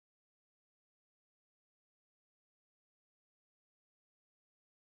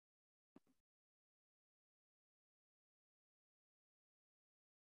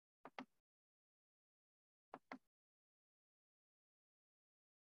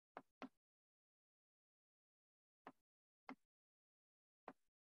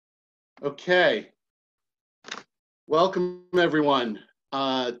Okay, welcome everyone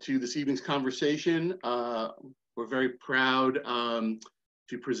to this evening's conversation. We're very proud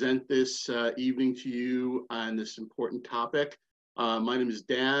to present this evening to you on this important topic. My name is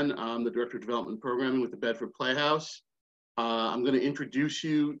Dan. I'm the Director of Development and Programming with the Bedford Playhouse. I'm going to introduce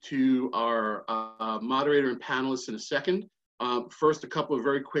you to our moderator and panelists in a second. First, a couple of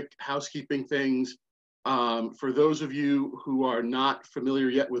very quick housekeeping things. For those of you who are not familiar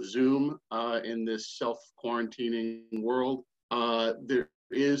yet with Zoom in this self-quarantining world, there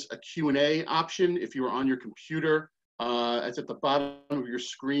is a Q&A option. If you are on your computer, it's at the bottom of your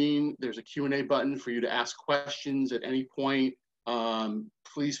screen. There's a Q&A button for you to ask questions at any point.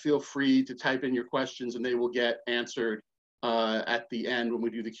 Please feel free to type in your questions and they will get answered at the end when we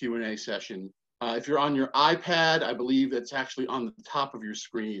do the Q&A session. If you're on your iPad, I believe that's actually on the top of your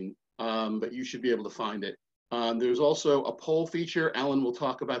screen. But you should be able to find it. There's also a poll feature. Ellen will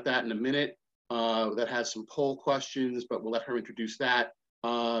talk about that in a minute. That has some poll questions, but we'll let her introduce that.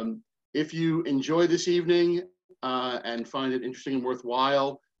 If you enjoy this evening and find it interesting and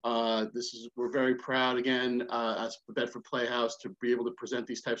worthwhile, we're very proud again as the Bedford Playhouse to be able to present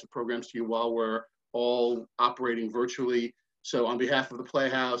these types of programs to you while we're all operating virtually. So on behalf of the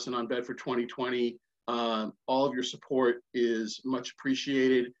Playhouse and on Bedford 2020, all of your support is much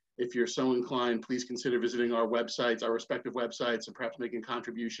appreciated. If you're so inclined, please consider visiting our websites, our respective websites, and perhaps making a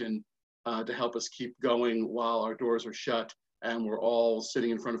contribution to help us keep going while our doors are shut and we're all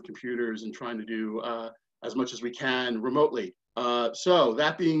sitting in front of computers and trying to do as much as we can remotely. So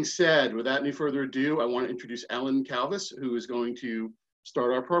that being said, without any further ado, I want to introduce Ellen Calvis, who is going to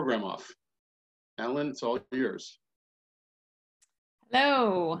start our program off. Ellen, it's all yours.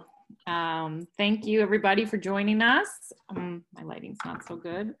 Hello. Thank you everybody for joining us. My lighting's not so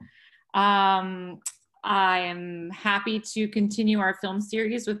good. I am happy to continue our film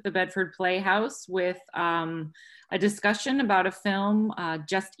series with the Bedford Playhouse with a discussion about a film,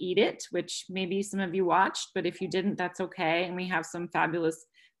 Just Eat It, which maybe some of you watched, but if you didn't, that's okay. And we have some fabulous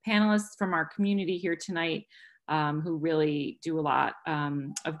panelists from our community here tonight who really do a lot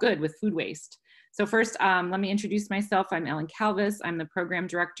of good with food waste. So first, let me introduce myself. I'm Ellen Calvis. I'm the program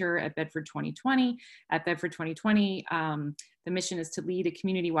director at Bedford 2020. At Bedford 2020, the mission is to lead a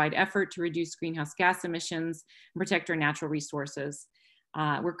community-wide effort to reduce greenhouse gas emissions and protect our natural resources.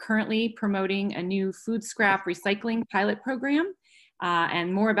 We're currently promoting a new food scrap recycling pilot program,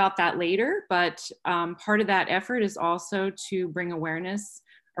 and more about that later. But part of that effort is also to bring awareness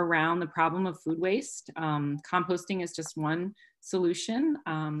around the problem of food waste. Composting is just one solution.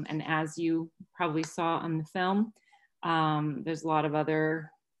 And as you probably saw on the film, there's a lot of other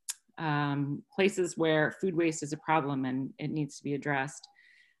places where food waste is a problem and it needs to be addressed.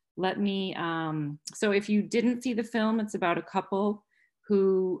 So if you didn't see the film, it's about a couple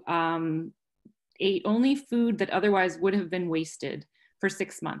who ate only food that otherwise would have been wasted for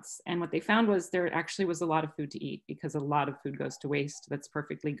 6 months. And what they found was there actually was a lot of food to eat because a lot of food goes to waste that's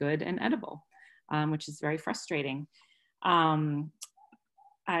perfectly good and edible, which is very frustrating. I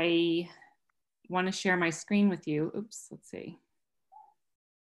want to share my screen with you. Oops, let's see.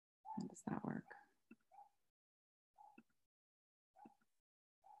 How does that work?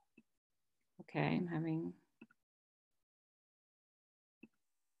 Okay, I'm having...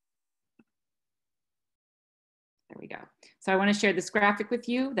 There we go. So I want to share this graphic with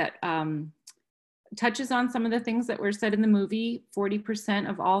you that touches on some of the things that were said in the movie. 40%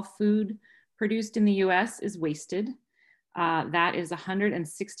 of all food produced in the US is wasted. That is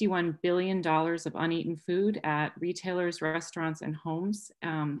 $161 billion of uneaten food at retailers, restaurants, and homes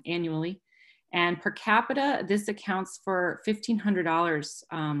annually. And per capita, this accounts for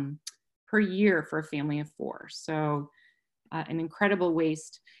 $1,500 per year for a family of 4. So an incredible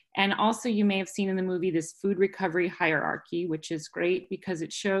waste. And also you may have seen in the movie this food recovery hierarchy, which is great because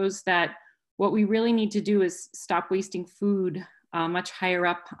it shows that what we really need to do is stop wasting food much higher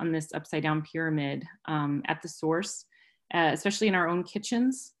up on this upside down pyramid at the source, especially in our own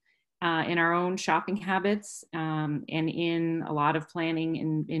kitchens, in our own shopping habits, and in a lot of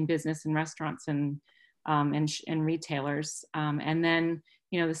planning in business and restaurants and retailers. And then,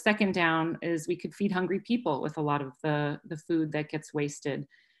 you know, the second down is we could feed hungry people with a lot of the food that gets wasted.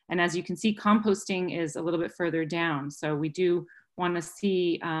 And as you can see, composting is a little bit further down. So we do want to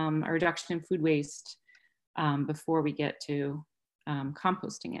see a reduction in food waste before we get to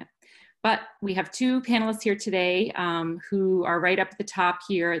composting it. But we have 2 panelists here today who are right up at the top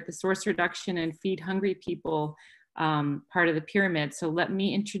here at the source reduction and feed hungry people part of the pyramid. So let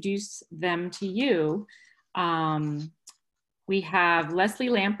me introduce them to you. We have Leslie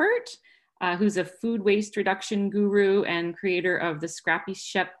Lampert. who's a food waste reduction guru and creator of the Scrappy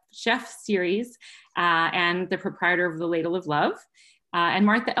Chef series, and the proprietor of the Ladle of Love. And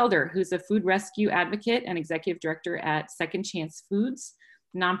Martha Elder, who's a food rescue advocate and executive director at Second Chance Foods,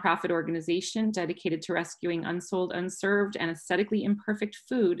 a nonprofit organization dedicated to rescuing unsold, unserved, and aesthetically imperfect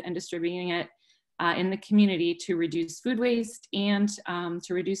food and distributing it in the community to reduce food waste and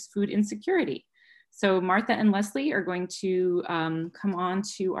to reduce food insecurity. So Martha and Leslie are going to come on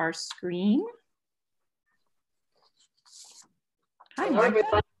to our screen. Hi,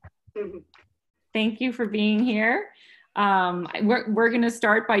 Martha. Thank you for being here. We're going to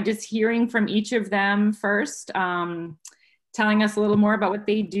start by just hearing from each of them first, telling us a little more about what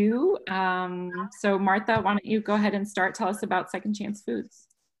they do. So Martha, why don't you go ahead and start? Tell us about Second Chance Foods.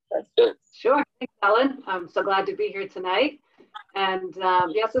 Sure. Thanks, Ellen. I'm so glad to be here tonight. And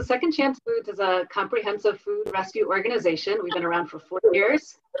yeah, so Second Chance Foods is a comprehensive food rescue organization. We've been around for 4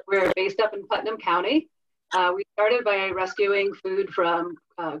 years. We're based up in Putnam County. We started by rescuing food from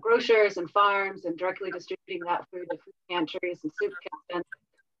grocers and farms and directly distributing that food to food pantries and soup kitchens.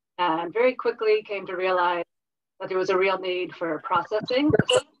 And very quickly came to realize that there was a real need for processing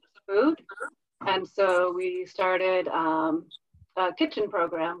food. And so we started a kitchen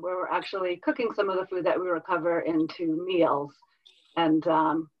program where we're actually cooking some of the food that we recover into meals. And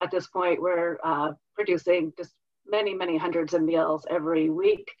at this point, we're producing just many, many hundreds of meals every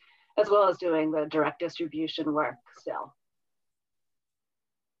week, as well as doing the direct distribution work still.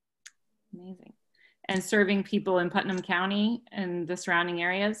 Amazing. And serving people in Putnam County and the surrounding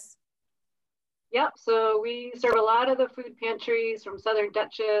areas? Yep, so we serve a lot of the food pantries from Southern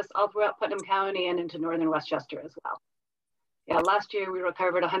Dutchess all throughout Putnam County and into Northern Westchester as well. Yeah, last year we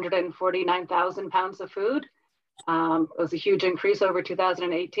recovered 149,000 pounds of food. It was a huge increase over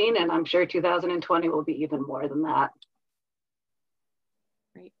 2018, and I'm sure 2020 will be even more than that.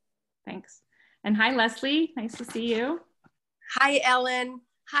 Great, thanks. And hi, Leslie, nice to see you. Hi, Ellen.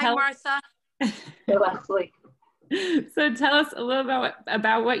 Hi, Martha. Hey, Leslie. So tell us a little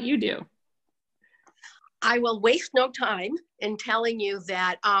about what you do. I will waste no time in telling you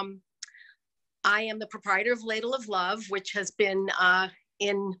that I am the proprietor of Ladle of Love, which has been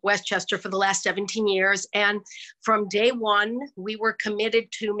in Westchester for the last 17 years. And from day one, we were committed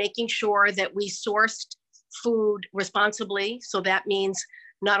to making sure that we sourced food responsibly. So that means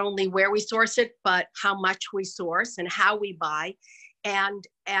not only where we source it, but how much we source and how we buy. And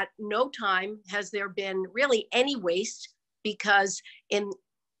at no time has there been really any waste, because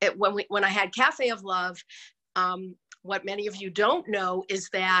when I had Cafe of Love, what many of you don't know is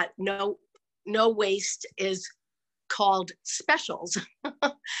that no waste is called specials.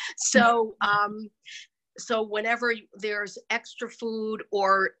 So whenever there's extra food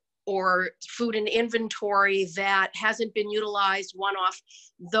or food in inventory that hasn't been utilized one-off,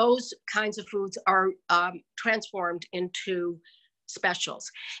 those kinds of foods are transformed into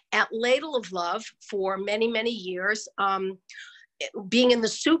specials. At Ladle of Love, for many, many years, being in the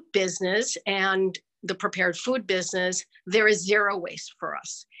soup business and the prepared food business, there is zero waste for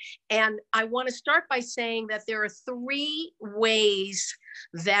us. And I want to start by saying that there are 3 ways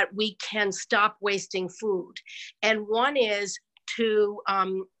that we can stop wasting food. And one is to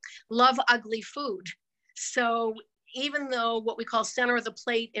love ugly food. So even though what we call center of the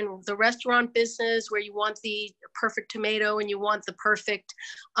plate in the restaurant business, where you want the perfect tomato and you want the perfect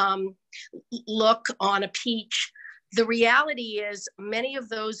look on a peach, the reality is many of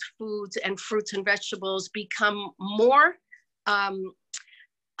those foods and fruits and vegetables become more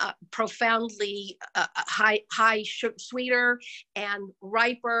profoundly sweeter and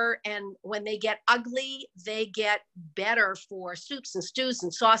riper. And when they get ugly, they get better for soups and stews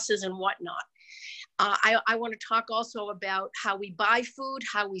and sauces and whatnot. I want to talk also about how we buy food,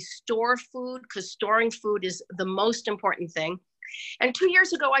 how we store food, because storing food is the most important thing. And 2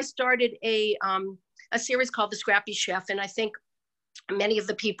 years ago, I started a series called The Scrappy Chef. And I think many of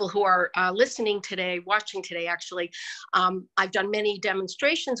the people who are listening today, watching today, actually, I've done many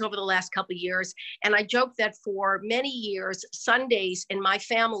demonstrations over the last couple of years. And I joke that for many years, Sundays in my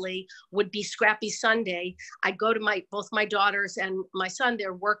family would be Scrappy Sunday. I'd go to both my daughters and my son,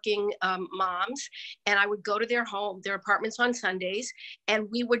 they're working moms, and I would go to their apartments on Sundays, and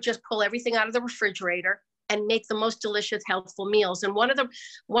we would just pull everything out of the refrigerator and make the most delicious, healthful meals. And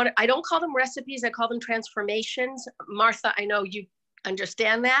I don't call them recipes, I call them transformations. Martha, I know you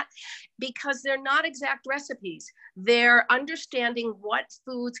understand that, because they're not exact recipes. They're understanding what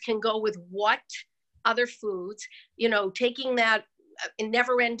foods can go with what other foods, taking that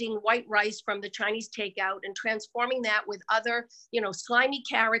never-ending white rice from the Chinese takeout and transforming that with other, slimy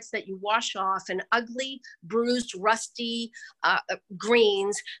carrots that you wash off and ugly, bruised, rusty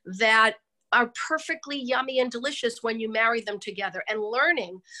greens that are perfectly yummy and delicious when you marry them together, and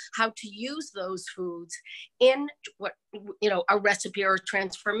learning how to use those foods in what, you know, a recipe or a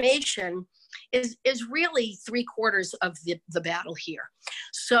transformation is really 3/4 of the battle here.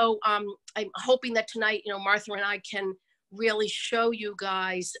 So I'm hoping that tonight, you know, Martha and I can really show you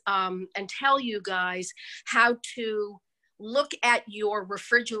guys and tell you guys how to look at your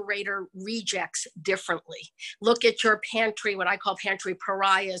refrigerator rejects differently. Look at your pantry, what I call pantry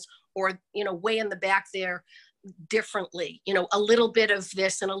pariahs, or, you know, way in the back there differently. You know, a little bit of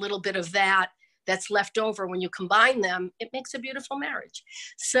this and a little bit of that that's left over. When you combine them, it makes a beautiful marriage.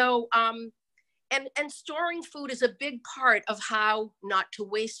 So, and storing food is a big part of how not to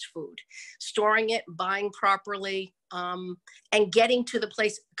waste food. Storing it, buying properly, and getting to the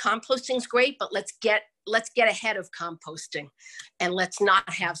place. Composting's great, but let's get ahead of composting, and let's not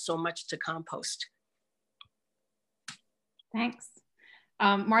have so much to compost. Thanks.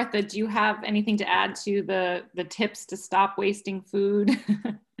 Martha, do you have anything to add to the tips to stop wasting food?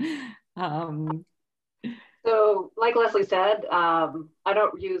 So like Leslie said, I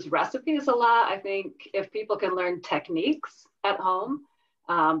don't use recipes a lot. I think if people can learn techniques at home,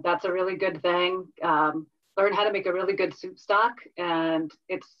 that's a really good thing. Learn how to make a really good soup stock, and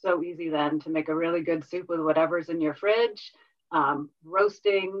it's so easy then to make a really good soup with whatever's in your fridge.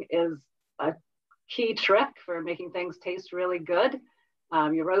 Roasting is a key trick for making things taste really good.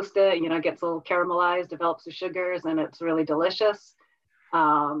 You roast it, you know, it gets a little caramelized, develops the sugars, and it's really delicious.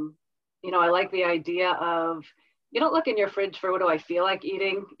 You know, I like the idea of, you don't look in your fridge for what do I feel like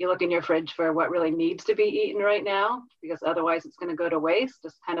eating. You look in your fridge for what really needs to be eaten right now, because otherwise it's going to go to waste.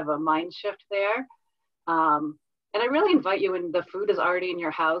 Just kind of a mind shift there. And I really invite you, when the food is already in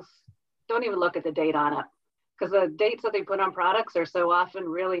your house, don't even look at the date on it, because the dates that they put on products are so often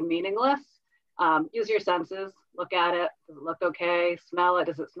really meaningless. Use your senses, look at it. Does it look okay? Smell it.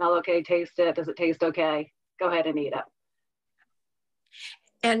 Does it smell okay? Taste it. Does it taste okay? Go ahead and eat it.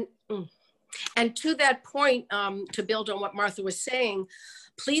 And to that point, to build on what Martha was saying,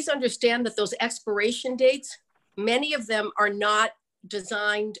 please understand that those expiration dates, many of them are not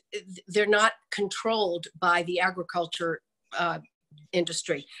designed, they're not controlled by the agriculture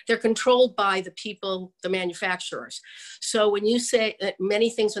industry. They're controlled by the people, the manufacturers. So when you say many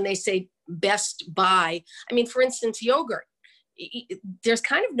things, when they say best buy, I mean, for instance, yogurt, there's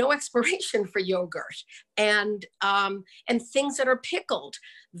kind of no expiration for yogurt, and things that are pickled,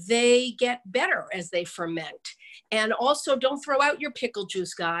 they get better as they ferment. And also, don't throw out your pickle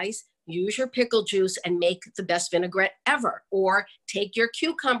juice, guys. Use your pickle juice and make the best vinaigrette ever. Or take your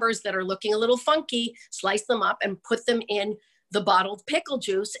cucumbers that are looking a little funky, slice them up and put them in the bottled pickle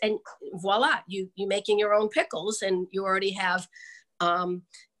juice, and voila, you're making your own pickles, and you already have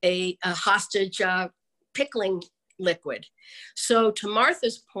a hostage pickling liquid. So to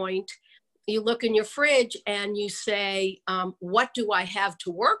Martha's point, you look in your fridge and you say, what do I have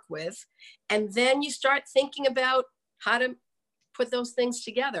to work with? And then you start thinking about how to put those things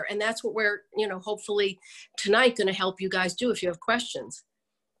together. And that's what we're, you know, hopefully tonight going to help you guys do if you have questions.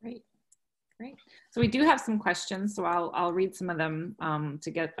 Great. Great. So we do have some questions, so I'll read some of them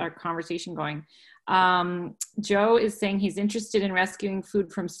to get our conversation going. Joe is saying he's interested in rescuing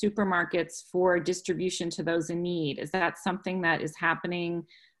food from supermarkets for distribution to those in need. Is that something that is happening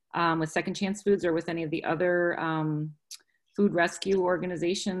with Second Chance Foods or with any of the other food rescue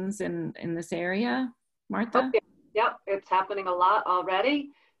organizations in this area, Martha? Okay. Yep, it's happening a lot already.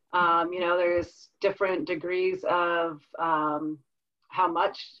 You know, there's different degrees of how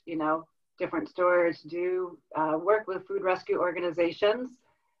much, you know, different stores do work with food rescue organizations.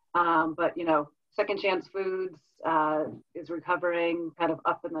 But, you know, Second Chance Foods is recovering kind of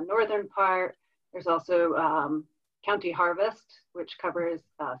up in the northern part. There's also County Harvest, which covers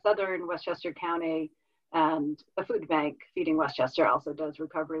southern Westchester County, and the food bank Feeding Westchester also does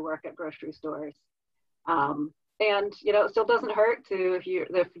recovery work at grocery stores. And, you know, it still doesn't hurt to, if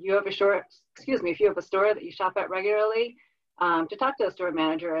you have a store that you shop at regularly, to talk to a store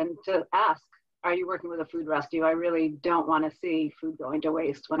manager and to ask, are you working with a food rescue? I really don't want to see food going to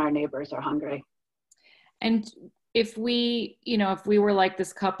waste when our neighbors are hungry. And if we were like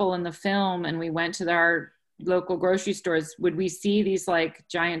this couple in the film and we went to our local grocery stores, would we see these like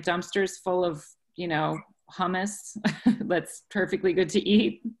giant dumpsters full of, you know, hummus that's perfectly good to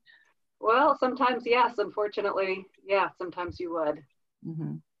eat? Well, sometimes, yes, unfortunately, yeah, sometimes you would.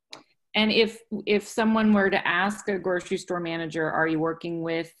 Mm-hmm. And if someone were to ask a grocery store manager, are you working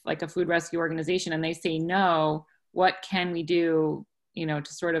with like a food rescue organization, and they say no, what can we do, you know,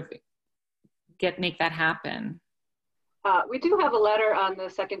 to sort of make that happen? We do have a letter on the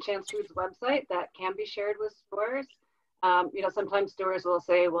Second Chance Foods website that can be shared with stores. Sometimes stores will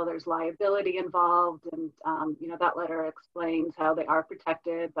say, well, there's liability involved, and that letter explains how they are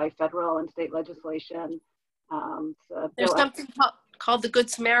protected by federal and state legislation. There's something called the Good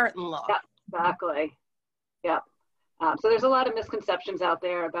Samaritan Law. Yeah, exactly. Yeah. So there's a lot of misconceptions out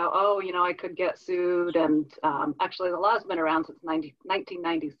there about, I could get sued. And actually, the law's been around since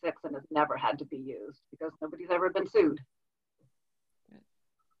 1996 and has never had to be used because nobody's ever been sued.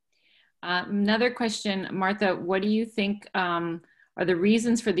 Another question, Martha, what do you think are the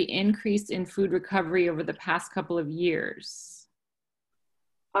reasons for the increase in food recovery over the past couple of years?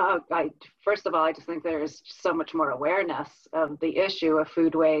 First of all, I just think there's so much more awareness of the issue of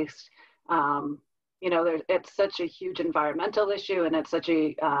food waste. It's such a huge environmental issue, and it's such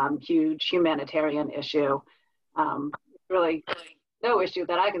a huge humanitarian issue. Really no issue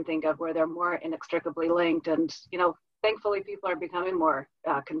that I can think of where they're more inextricably linked. And, thankfully people are becoming more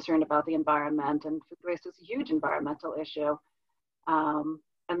concerned about the environment, and food waste is a huge environmental issue. And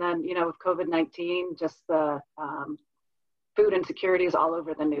then, with COVID-19, just the food insecurity is all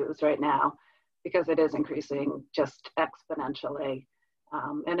over the news right now because it is increasing just exponentially.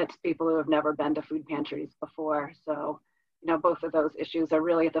 And it's people who have never been to food pantries before. So, both of those issues are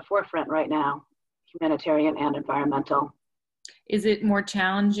really at the forefront right now, humanitarian and environmental. Is it more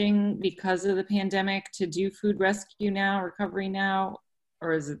challenging because of the pandemic to do food rescue now, recovery now,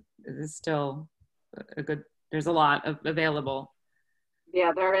 or is it still there's a lot available?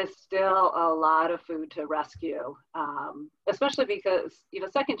 Yeah, there is still a lot of food to rescue, especially because,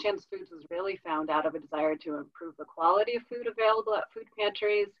 Second Chance Foods was really found out of a desire to improve the quality of food available at food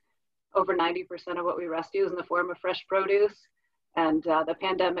pantries. Over 90% of what we rescue is in the form of fresh produce. And the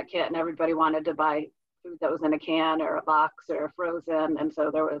pandemic hit and everybody wanted to buy food that was in a can or a box or frozen. And so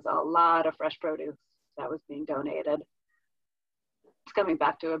there was a lot of fresh produce that was being donated. It's coming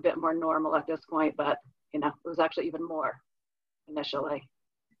back to a bit more normal at this point, but, it was actually even more initially.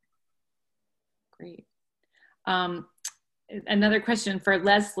 Great. Another question for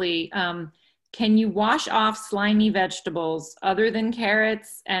Leslie. Can you wash off slimy vegetables other than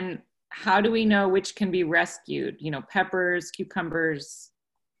carrots? And how do we know which can be rescued? Peppers, cucumbers.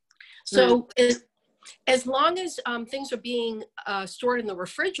 So as long as things are being stored in the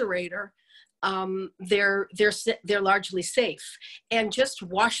refrigerator, they're largely safe, and just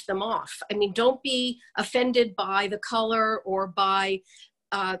wash them off. I mean, don't be offended by the color or by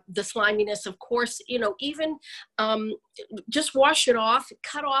the sliminess. Of course, even just wash it off,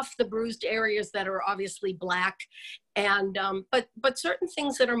 cut off the bruised areas that are obviously black, and but certain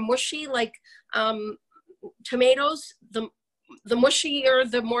things that are mushy, like tomatoes, the mushier,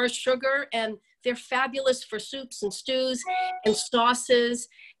 the more sugar, and they're fabulous for soups and stews and sauces,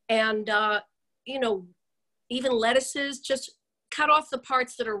 and even lettuces. Just cut off the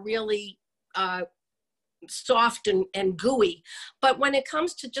parts that are really soft and gooey. But when it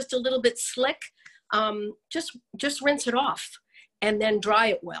comes to just a little bit slick, just rinse it off and then dry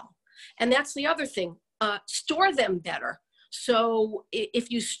it well. And that's the other thing. Store them better. So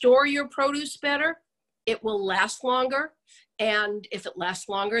if you store your produce better, it will last longer. And if it lasts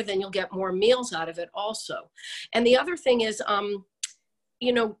longer, then you'll get more meals out of it also. And the other thing is,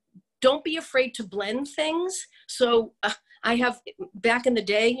 don't be afraid to blend things. So I have, back in the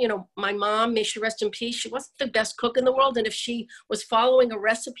day, my mom, may she rest in peace, she wasn't the best cook in the world. And if she was following a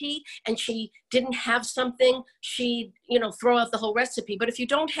recipe and she didn't have something, she'd, throw out the whole recipe. But if you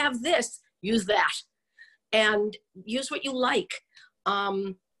don't have this, use that. And use what you like.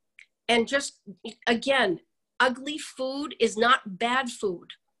 And just, again, ugly food is not bad food.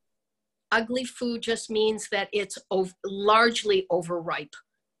 Ugly food just means that it's largely overripe.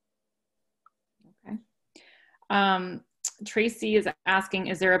 Okay. Tracy is asking,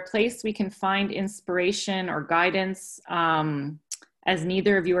 is there a place we can find inspiration or guidance as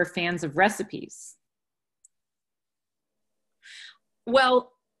neither of you are fans of recipes?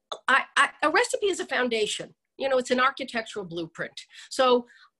 Well, a recipe is a foundation. It's an architectural blueprint. So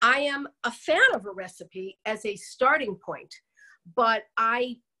I am a fan of a recipe as a starting point, but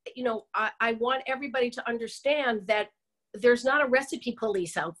I want everybody to understand that there's not a recipe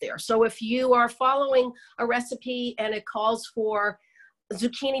police out there. So if you are following a recipe and it calls for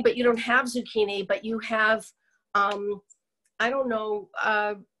zucchini, but you don't have zucchini, but you have,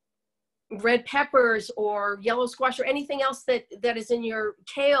 red peppers or yellow squash or anything else that is in your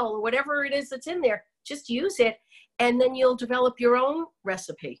kale or whatever it is that's in there, just use it. And then you'll develop your own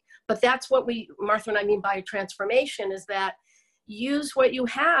recipe. But that's what Martha and I mean by transformation, is that use what you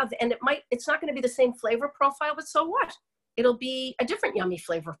have, and it's not going to be the same flavor profile, but so what? It'll be a different yummy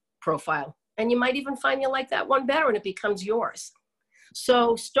flavor profile. And you might even find you like that one better and it becomes yours.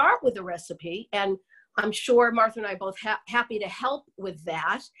 So start with a recipe and I'm sure Martha and I are both happy to help with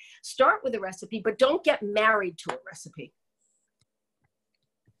that. Start with a recipe, but don't get married to a recipe.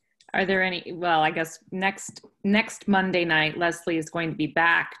 Are there any, well, I guess next Monday night, Leslie is going to be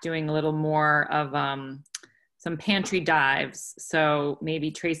back doing a little more of some pantry dives. So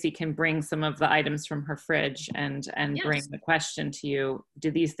maybe Tracy can bring some of the items from her fridge and Yes. bring the question to you.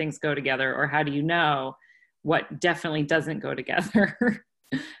 Do these things go together, or how do you know what definitely doesn't go together?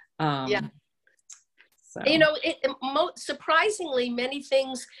 Yeah. So. You know, surprisingly, many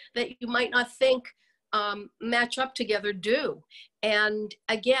things that you might not think match up together do. And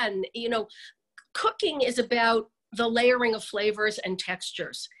again, you know, cooking is about the layering of flavors and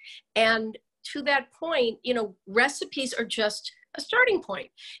textures. And to that point, you know, recipes are just a starting point.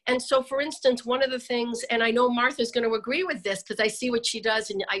 And so, for instance, one of the things, and I know Martha's going to agree with this because I see what she does,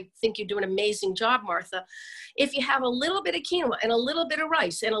 and I think you do an amazing job, Martha. If you have a little bit of quinoa and a little bit of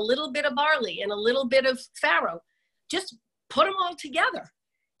rice and a little bit of barley and a little bit of farro, just put them all together.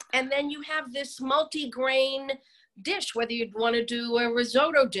 And then you have this multi-grain dish, whether you'd want to do a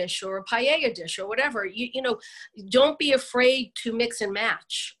risotto dish or a paella dish or whatever. You know, don't be afraid to mix and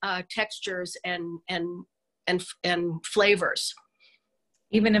match textures and flavors.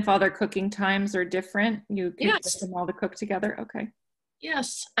 Even if all their cooking times are different, you can Yes. get them all to cook together. Okay.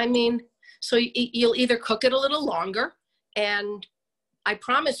 Yes, I mean, so you'll either cook it a little longer, and I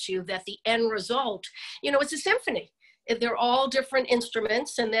promise you that the end result, you know, it's a symphony. They're all different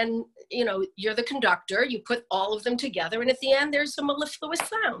instruments, and then, you know, you're the conductor, you put all of them together, and at the end there's a mellifluous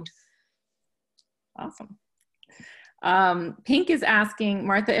sound. Awesome. Pink is asking,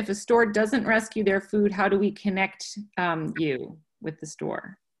 Martha, if a store doesn't rescue their food, how do we connect you with the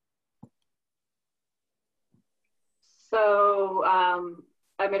store? So,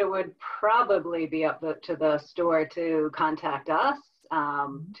 I mean, it would probably be up to the store to contact us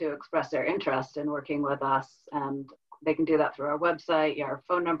to express their interest in working with us. And they can do that through our website. Our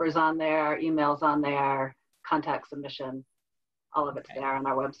phone number's on there, our email's on there, contact submission, all of it's there on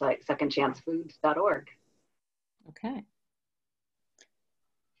our website, secondchancefoods.org. Okay.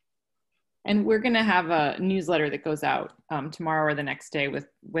 And we're going to have a newsletter that goes out tomorrow or the next day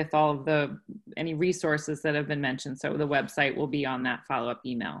with all of any resources that have been mentioned. So the website will be on that follow-up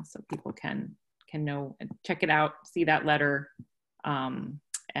email, so people can know, check it out, see that letter,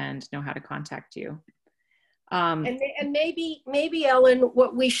 and know how to contact you. And maybe Ellen,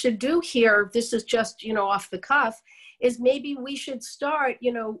 what we should do here, this is just, you know, off the cuff, is maybe we should start,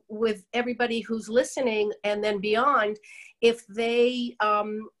 you know, with everybody who's listening and then beyond, if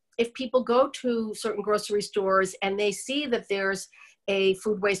people go to certain grocery stores and they see that there's a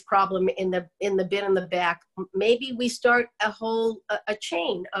food waste problem in the bin in the back, maybe we start a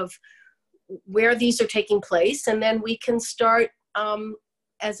chain of where these are taking place, and then we can start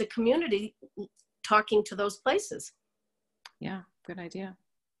as a community talking to those places. Yeah, good idea.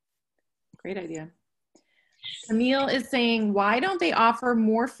 Great idea. Camille is saying, why don't they offer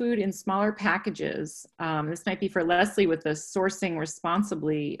more food in smaller packages? This might be for Leslie with the sourcing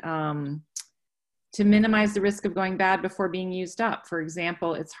responsibly, to minimize the risk of going bad before being used up. For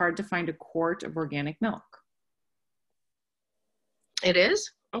example, it's hard to find a quart of organic milk. It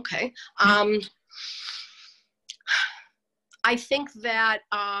is? Okay. I think that,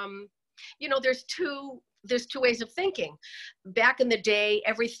 you know, there's two ways of thinking. Back in the day,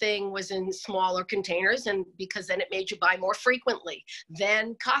 everything was in smaller containers, and because then it made you buy more frequently.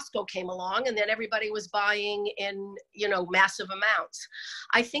 Then Costco came along, and then everybody was buying in, you know, massive amounts.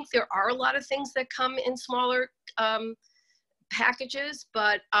 I think there are a lot of things that come in smaller packages,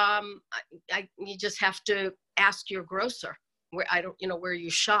 but you just have to ask your grocer where you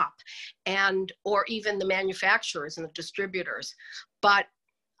shop, or even the manufacturers and the distributors. But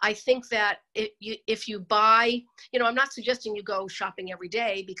I think that if you buy, you know, I'm not suggesting you go shopping every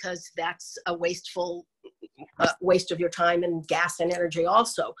day, because that's a wasteful waste of your time and gas and energy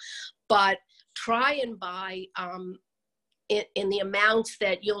also. But try and buy in the amounts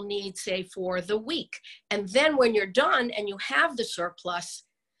that you'll need, say, for the week. And then when you're done and you have the surplus,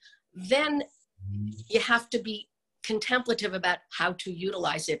 then you have to be contemplative about how to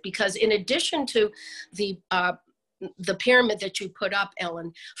utilize it. Because in addition to the pyramid that you put up,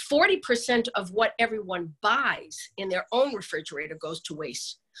 Ellen, 40% of what everyone buys in their own refrigerator goes to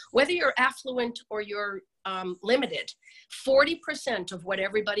waste. Whether you're affluent or you're limited, 40% of what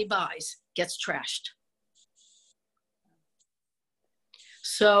everybody buys gets trashed.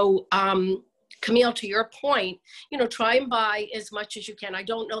 So, Camille, to your point, you know, try and buy as much as you can. I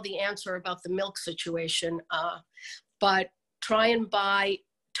don't know the answer about the milk situation, but try and buy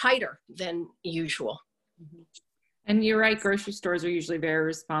tighter than usual. And you're right, grocery stores are usually very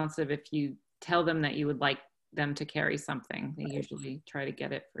responsive if you tell them that you would like them to carry something. They usually try to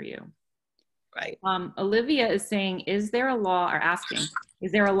get it for you. Right. Olivia is saying, is there a law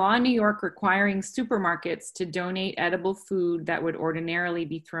in New York requiring supermarkets to donate edible food that would ordinarily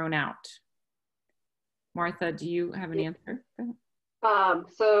be thrown out? Martha, do you have an answer?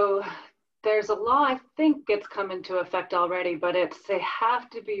 So there's a law, I think it's come into effect already, but they have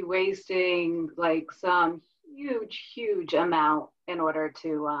to be wasting like some huge amount in order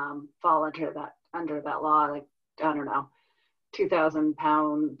to fall under that law. Like, I don't know, 2,000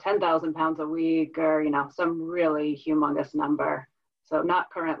 pounds, 10,000 pounds a week, or, some really humongous number. So not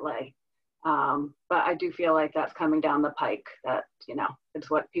currently. But I do feel like that's coming down the pike, that, it's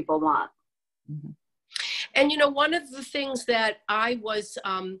what people want. Mm-hmm. And, one of the things that I was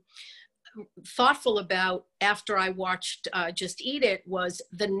thoughtful about after I watched Just Eat It was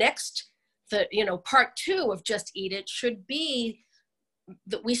part 2 of Just Eat It should be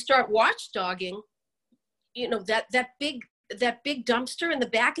that we start watchdogging, that big dumpster in the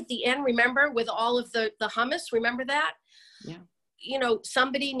back at the end, remember, with all of the hummus, remember that? Yeah.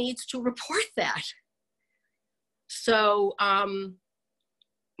 Somebody needs to report that. So,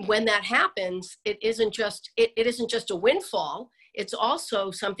 when that happens, it isn't just a windfall. It's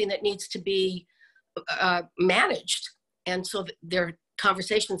also something that needs to be managed, and so their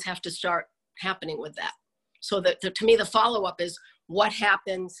conversations have to start happening with that. So that to me, the follow-up is what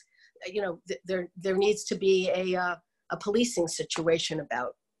happens. There needs to be a policing situation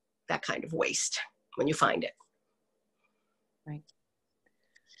about that kind of waste when you find it. Right.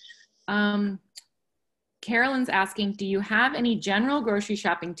 Carolyn's asking, do you have any general grocery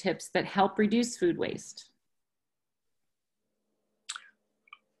shopping tips that help reduce food waste?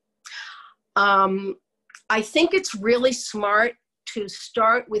 I think it's really smart to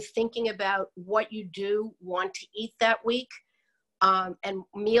start with thinking about what you do want to eat that week, and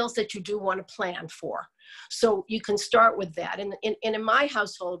meals that you do want to plan for. So you can start with that. And in my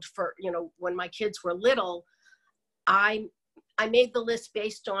household, for, when my kids were little, I made the list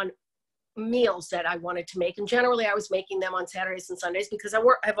based on meals that I wanted to make. And generally I was making them on Saturdays and Sundays because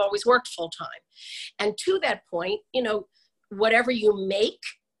I've always worked full time. And to that point, whatever you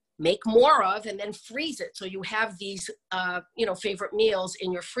make more of and then freeze it. So you have these, favorite meals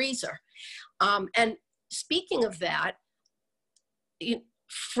in your freezer. And speaking of that,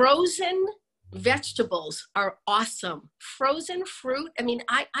 frozen vegetables are awesome. Frozen fruit. I mean,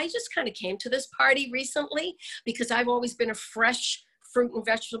 I just kind of came to this party recently because I've always been a fresh fruit and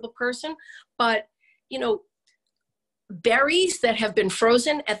vegetable person, but berries that have been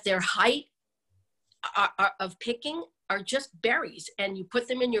frozen at their height of picking are just berries, and you put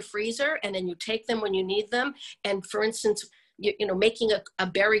them in your freezer and then you take them when you need them. And for instance, making a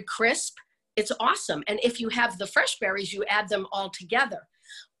berry crisp, it's awesome. And if you have the fresh berries, you add them all together.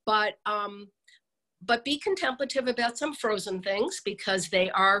 But be contemplative about some frozen things because they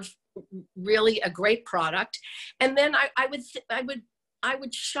are really a great product. And then I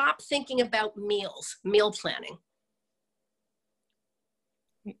would shop thinking about meal planning.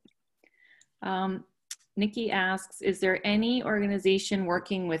 Nikki asks, is there any organization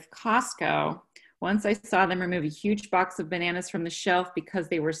working with Costco? Once I saw them remove a huge box of bananas from the shelf because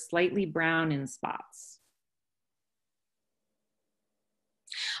they were slightly brown in spots.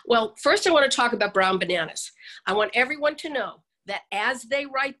 Well, first I want to talk about brown bananas. I want everyone to know that as they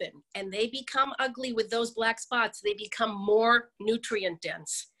ripen and they become ugly with those black spots, they become more nutrient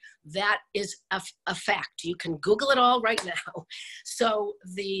dense. That is a fact. You can Google it all right now. So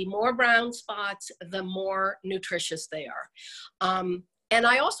the more brown spots, the more nutritious they are. And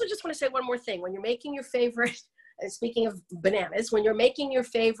I also just want to say one more thing. When you're making your favorite, speaking of bananas, when you're making your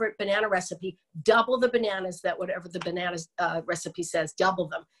favorite banana recipe, double the bananas, that whatever the bananas recipe says, double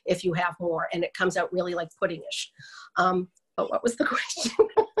them if you have more, and it comes out really like puddingish. But what was the question?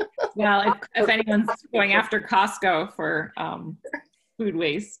 Well, if anyone's going after Costco for food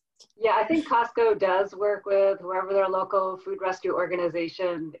waste. Yeah, I think Costco does work with whoever their local food rescue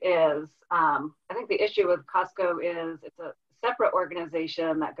organization is. I think the issue with Costco is it's a separate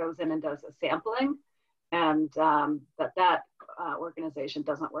organization that goes in and does a sampling, and that organization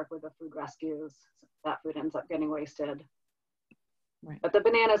doesn't work with the food rescues. That food ends up getting wasted. Right. But the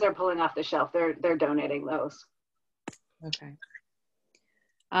bananas are pulling off the shelf. They're donating those. Okay.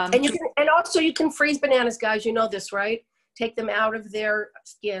 And also you can freeze bananas, guys. You know this, right? Take them out of their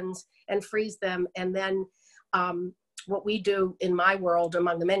skins and freeze them. And then what we do in my world,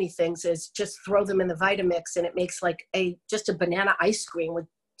 among the many things, is just throw them in the Vitamix, and it makes like just a banana ice cream with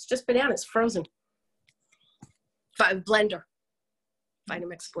it's just bananas frozen. Blender,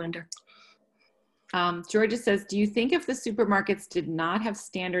 Vitamix blender. Georgia says, do you think if the supermarkets did not have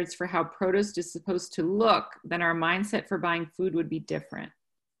standards for how produce is supposed to look, then our mindset for buying food would be different?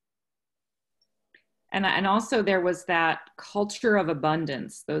 And also there was that culture of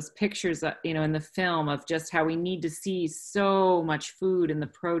abundance, those pictures, you know, in the film of just how we need to see so much food in the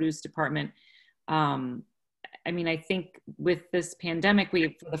produce department. I mean, I think with this pandemic,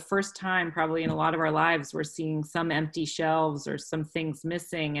 for the first time probably in a lot of our lives, we're seeing some empty shelves or some things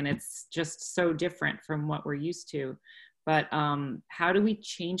missing, and it's just so different from what we're used to. But how do we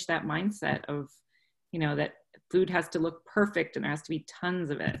change that mindset of, you know, that food has to look perfect and there has to be tons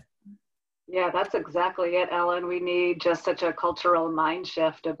of it? Yeah, that's exactly it, Ellen. We need just such a cultural mind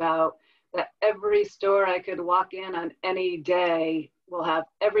shift about that every store I could walk in on any day will have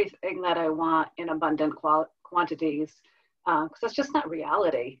everything that I want in abundant quantities, because that's just not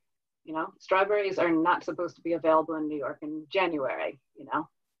reality. You know, strawberries are not supposed to be available in New York in January, you know.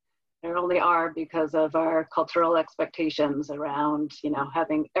 They only are because of our cultural expectations around, you know,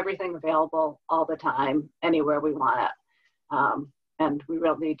 having everything available all the time, anywhere we want it. And we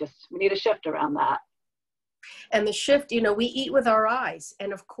really we need a shift around that. And the shift, you know, we eat with our eyes.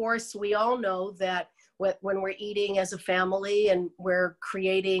 And of course, we all know that when we're eating as a family and we're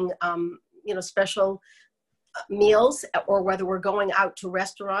creating, you know, special meals, or whether we're going out to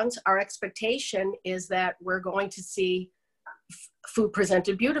restaurants, our expectation is that we're going to see food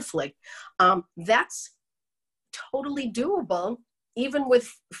presented beautifully. That's totally doable, even with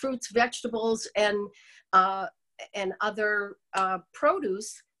fruits, vegetables, and other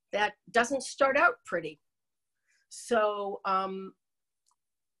produce that doesn't start out pretty. So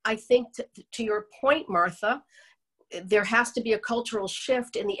I think to your point, Martha, there has to be a cultural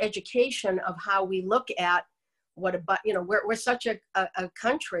shift in the education of how we look at you know, we're such a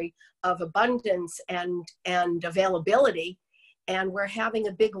country of abundance and availability, and we're having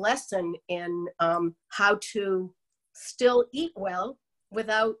a big lesson in how to still eat well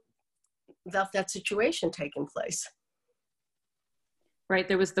without that situation taking place. Right,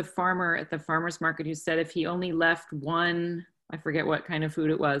 there was the farmer at the farmer's market who said if he only left one, I forget what kind of food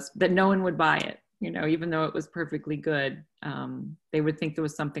it was, that no one would buy it, you know, even though it was perfectly good. They would think there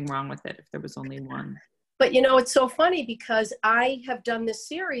was something wrong with it if there was only one. But, you know, it's so funny because I have done this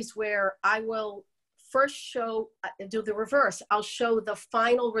series where I will first do the reverse. I'll show the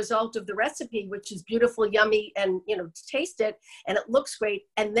final result of the recipe, which is beautiful, yummy, and, you know, taste it, and it looks great.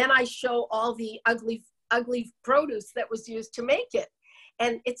 And then I show all the ugly produce that was used to make it.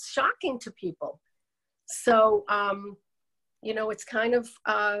 And it's shocking to people. So, you know, it's kind of,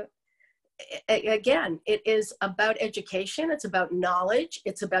 again, it is about education. It's about knowledge.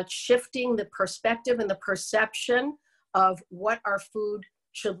 It's about shifting the perspective and the perception of what our food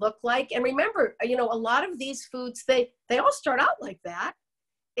should look like. And remember, you know, a lot of these foods, they all start out like that.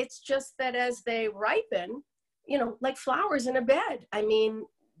 It's just that as they ripen, you know, like flowers in a bed. I mean,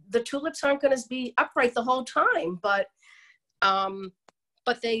 the tulips aren't going to be upright the whole time, but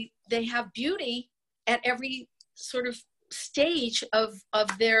they have beauty at every sort of stage of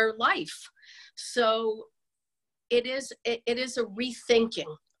their life. So it is a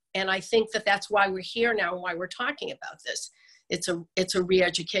rethinking. And I think that that's why we're here now and why we're talking about this. It's a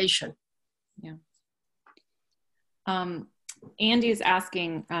re-education. Yeah. Andy is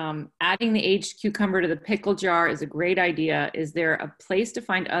asking, adding the aged cucumber to the pickle jar is a great idea. Is there a place to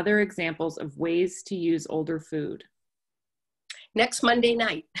find other examples of ways to use older food? Next Monday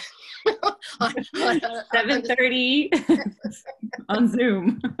night. on 7:30 on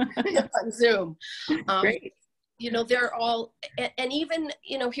Zoom. On Zoom. Great. You know, they're all, and even,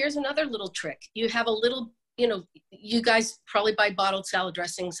 you know, here's another little trick. You have a little, you know, you guys probably buy bottled salad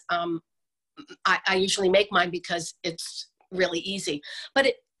dressings. I usually make mine because it's really easy, but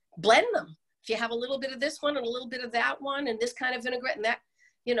blend them. If you have a little bit of this one and a little bit of that one and this kind of vinaigrette and that,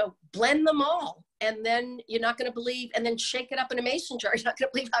 you know, blend them all. And then you're not going to believe, and then shake it up in a mason jar. You're not going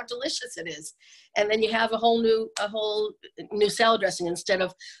to believe how delicious it is. And then you have a whole new salad dressing instead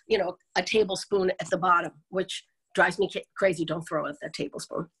of, you know, a tablespoon at the bottom, which drives me crazy. Don't throw out that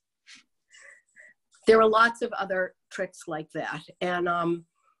tablespoon. There are lots of other tricks like that. And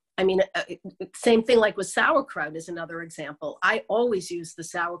I mean, same thing like with sauerkraut is another example. I always use the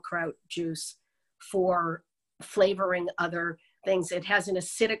sauerkraut juice for flavoring other things. It has an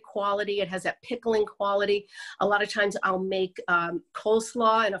acidic quality. It has that pickling quality. A lot of times I'll make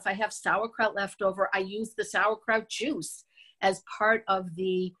coleslaw, and if I have sauerkraut left over, I use the sauerkraut juice as part of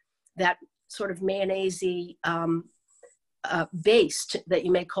that sort of mayonnaise-y base that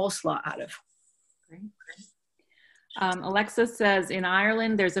you make coleslaw out of. Great. Alexa says in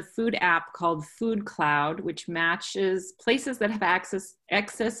Ireland, there's a food app called Food Cloud, which matches places that have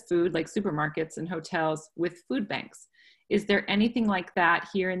excess food like supermarkets and hotels with food banks. Is there anything like that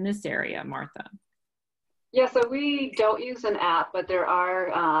here in this area, Martha? Yeah, so we don't use an app, but there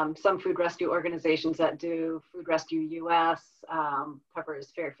are some food rescue organizations that do. Food Rescue US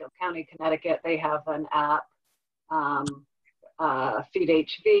covers Fairfield County, Connecticut. They have an app. Feed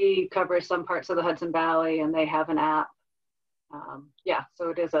HV covers some parts of the Hudson Valley, and they have an app. Yeah, so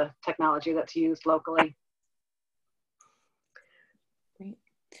it is a technology that's used locally. Great.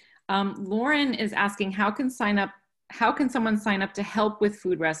 Lauren is asking, how can someone sign up to help with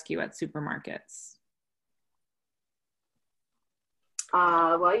food rescue at supermarkets?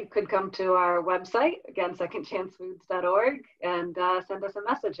 Well, you could come to our website, again, secondchancefoods.org, and send us a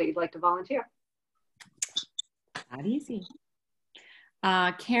message that you'd like to volunteer. Not easy.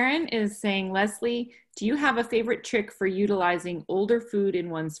 Karen is saying, Leslie, do you have a favorite trick for utilizing older food in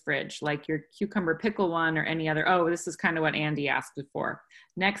one's fridge, like your cucumber pickle one or any other? Oh, this is kind of what Andy asked before.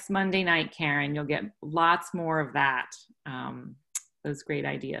 Next Monday night, Karen, you'll get lots more of that. Those great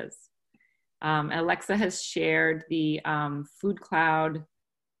ideas. Alexa has shared the Food Cloud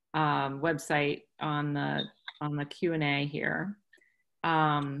website on the Q&A here.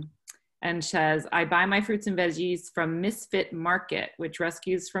 And says, I buy my fruits and veggies from Misfit Market, which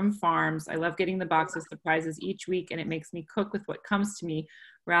rescues from farms. I love getting the box of surprises each week, and it makes me cook with what comes to me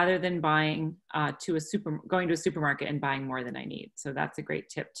rather than going to a supermarket and buying more than I need. So that's a great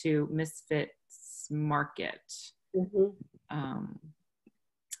tip too, Misfits Market. Mm-hmm.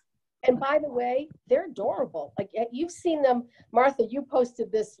 And by the way, they're adorable. Like, you've seen them, Martha, you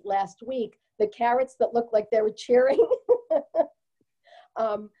posted this last week, the carrots that look like they were cheering.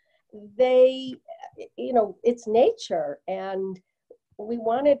 They, you know, it's nature, and we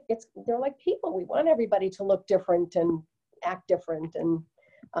want it, they're like people. We want everybody to look different and act different, and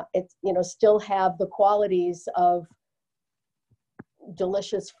it's, you know, still have the qualities of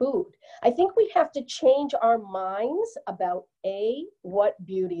delicious food. I think we have to change our minds about A, what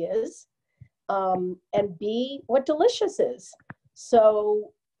beauty is, and B, what delicious is.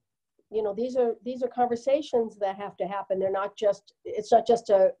 So, you know, these are conversations that have to happen. They're not just, it's not just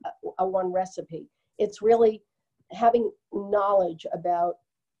a one recipe. It's really having knowledge about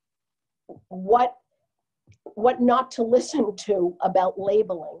what not to listen to about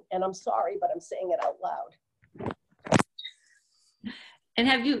labeling. And I'm sorry, but I'm saying it out loud. And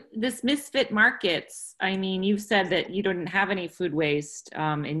have you, this Misfit Markets, I mean, you've said that you don't have any food waste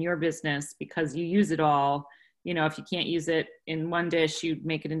in your business because you use it all. You know, if you can't use it in one dish, you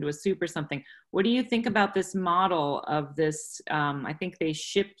make it into a soup or something. What do you think about this model of this? I think they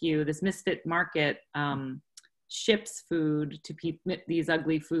ship you, this Misfit Market ships food to people, these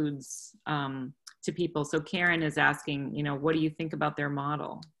ugly foods to people. So Karen is asking, you know, what do you think about their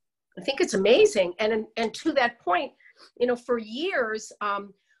model? I think it's amazing. And to that point, you know, for years,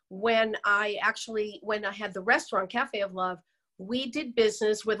 when I had the restaurant, Cafe of Love, we did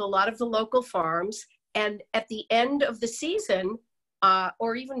business with a lot of the local farms. And at the end of the season,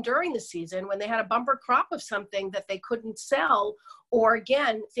 or even during the season, when they had a bumper crop of something that they couldn't sell, or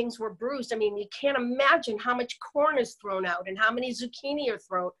again, things were bruised. I mean, you can't imagine how much corn is thrown out and how many zucchini are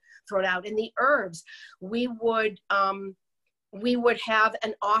thrown out, and the herbs. We would have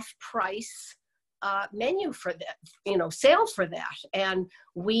an off-price menu for that, you know, sale for that. And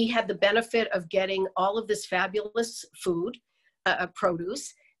we had the benefit of getting all of this fabulous food,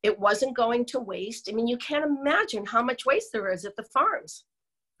 produce. It wasn't going to waste. I mean, you can't imagine how much waste there is at the farms.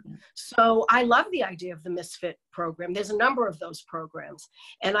 So I love the idea of the Misfit program. There's a number of those programs,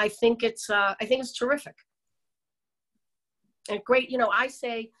 and I think it's terrific. And great, you know, I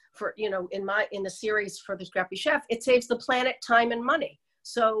say for, you know, in the series for the Scrappy Chef, it saves the planet time and money.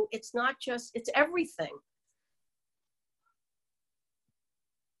 So it's not just, it's everything.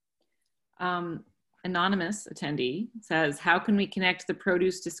 Anonymous attendee says, how can we connect the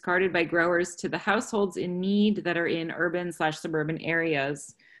produce discarded by growers to the households in need that are in urban/suburban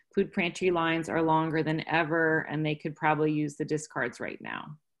areas? Food pantry lines are longer than ever, and they could probably use the discards right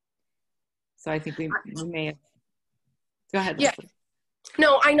now. So I think we may have, go ahead. Yeah.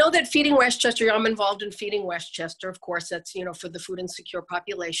 No, I know that Feeding Westchester, I'm involved in Feeding Westchester. Of course, that's, you know, for the food insecure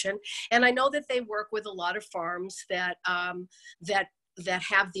population. And I know that they work with a lot of farms that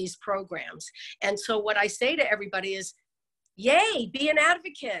have these programs. And so what I say to everybody is, yay, be an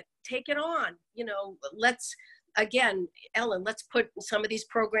advocate, take it on. You know, again, Ellen, let's put some of these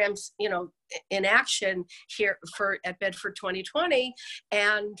programs, you know, in action here at Bedford 2020.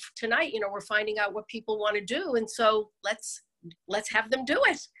 And tonight, you know, we're finding out what people want to do. And so let's have them do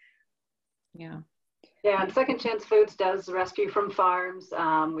it. Yeah. Yeah, and Second Chance Foods does rescue from farms.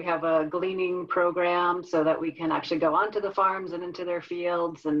 We have a gleaning program so that we can actually go onto the farms and into their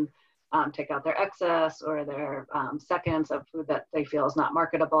fields and take out their excess or their seconds of food that they feel is not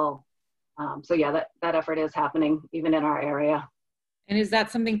marketable. So yeah, that effort is happening even in our area. And is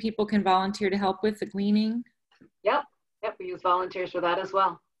that something people can volunteer to help with, the gleaning? Yep, we use volunteers for that as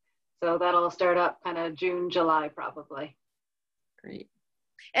well. So that'll start up kind of June, July probably. Great.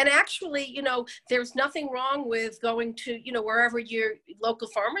 And actually, you know, there's nothing wrong with going to, you know, wherever your local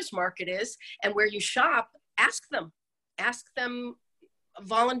farmers market is and where you shop, ask them,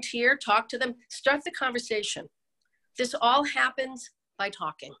 volunteer, talk to them, start the conversation. This all happens by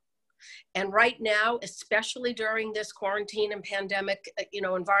talking. And right now, especially during this quarantine and pandemic, you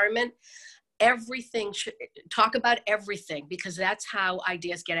know, environment, everything should talk about everything, because that's how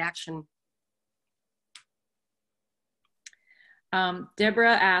ideas get action.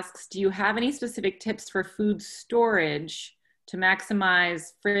 Deborah asks, do you have any specific tips for food storage to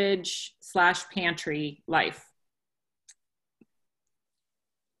maximize fridge/pantry life?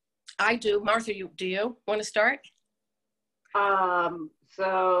 I do. Martha, do you want to start? Boy,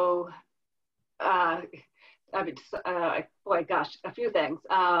 gosh, a few things.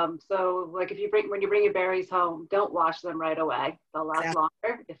 So like when you bring your berries home, don't wash them right away. They'll last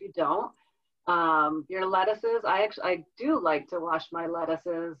longer if you don't. Your lettuces, I do like to wash my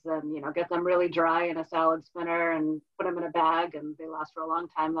lettuces and, you know, get them really dry in a salad spinner and put them in a bag, and they last for a long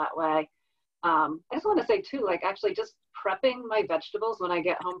time that way. I just want to say too, like actually just prepping my vegetables when I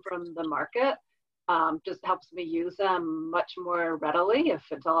get home from the market just helps me use them much more readily if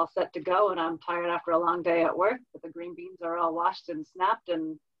it's all set to go and I'm tired after a long day at work, but the green beans are all washed and snapped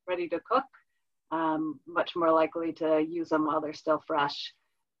and ready to cook. Much more likely to use them while they're still fresh.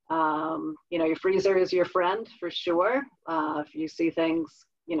 You know, your freezer is your friend for sure. If you see things,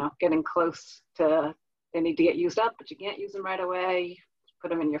 you know, getting close to, they need to get used up, but you can't use them right away, put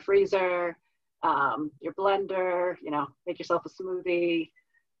them in your freezer, your blender, you know, make yourself a smoothie,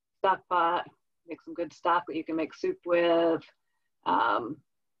 stock pot, make some good stock that you can make soup with. I'll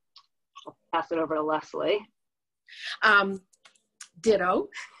pass it over to Leslie. Ditto.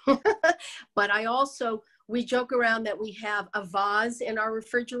 But I also, we joke around that we have a vase in our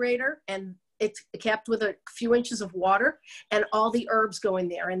refrigerator and it's kept with a few inches of water and all the herbs go in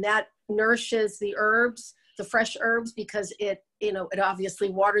there, and that nourishes the herbs, the fresh herbs, because it, you know, it obviously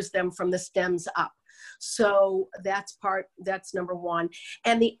waters them from the stems up. So that's number one.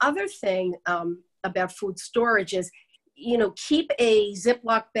 And the other thing about food storage is, you know, keep a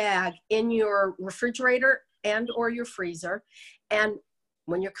Ziploc bag in your refrigerator and or your freezer. And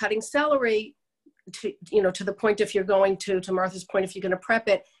when you're cutting celery, to the point, if you're going to Martha's point, if you're going to prep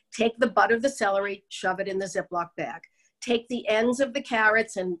it, take the butt of the celery, shove it in the Ziploc bag. Take the ends of the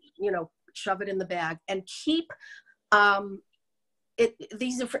carrots and, you know, shove it in the bag, and keep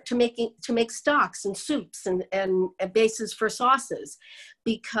these are to make stocks and soups and bases for sauces,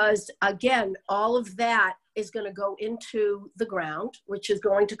 because again, all of that is going to go into the ground, which is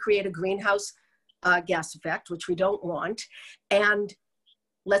going to create a greenhouse gas effect, which we don't want. And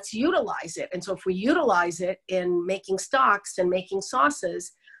let's utilize it. And so if we utilize it in making stocks and making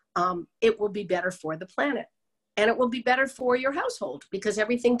sauces, it will be better for the planet. And it will be better for your household, because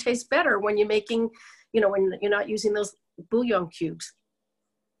everything tastes better when you're making, you know, when you're not using those bouillon cubes.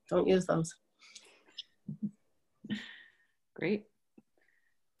 Don't use those. Great.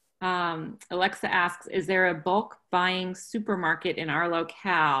 Alexa asks, is there a bulk buying supermarket in our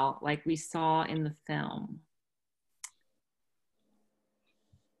locale like we saw in the film?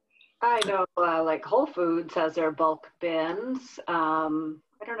 I know like Whole Foods has their bulk bins. I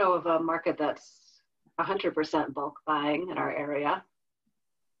don't know of a market that's 100% bulk buying in our area.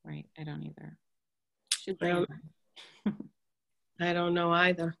 Right, I don't either. I don't know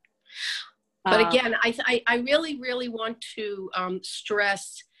either. But again, I really, really want to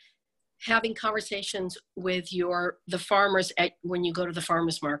stress having conversations with the farmers when you go to the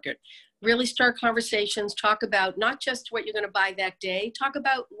farmers market. Really start conversations, talk about not just what you're going to buy that day, talk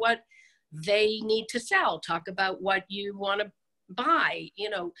about what they need to sell, talk about what you want to buy, you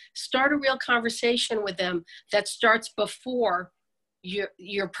know, start a real conversation with them that starts before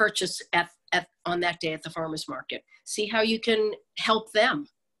your purchase on that day at the farmers market. See how you can help them.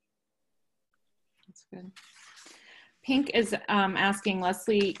 That's good. Pink is asking,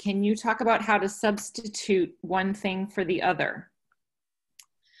 Leslie, can you talk about how to substitute one thing for the other?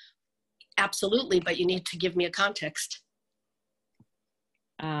 Absolutely, but you need to give me a context.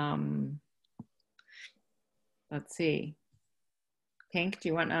 Let's see. Pink, do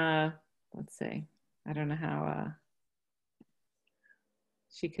you want to, let's see. I don't know how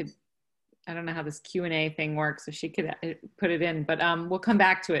she could, I don't know how this Q&A thing works, so she could put it in, but we'll come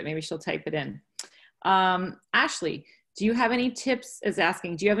back to it. Maybe she'll type it in. Ashley, do you have any tips, is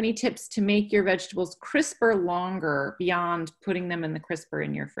asking, do you have any tips to make your vegetables crisper longer beyond putting them in the crisper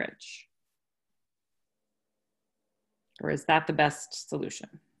in your fridge? Or is that the best solution?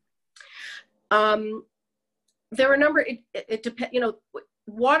 There are a number, it depends, you know,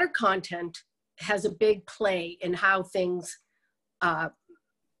 water content has a big play in how things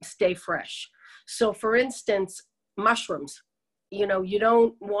stay fresh. So for instance, mushrooms, you know, you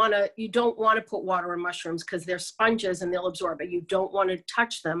don't want to put water in mushrooms because they're sponges and they'll absorb it. You don't want to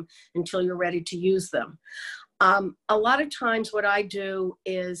touch them until you're ready to use them. A lot of times what I do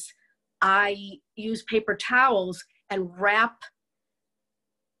is I use paper towels and wrap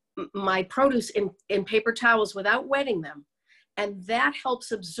my produce in paper towels without wetting them. And that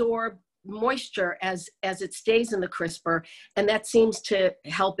helps absorb moisture as it stays in the crisper. And that seems to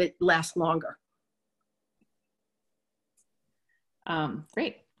help it last longer.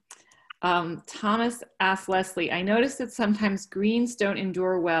 Great. Thomas asked Leslie, I noticed that sometimes greens don't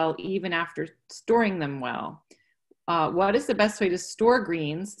endure well even after storing them well. What is the best way to store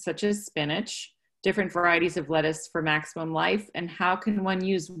greens, such as spinach, different varieties of lettuce for maximum life, and how can one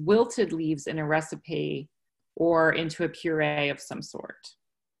use wilted leaves in a recipe or into a puree of some sort?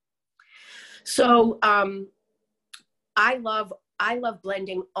 So I love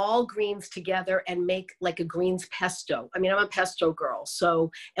blending all greens together and make like a greens pesto. I mean, I'm a pesto girl. So,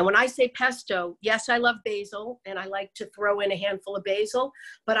 and when I say pesto, yes, I love basil and I like to throw in a handful of basil,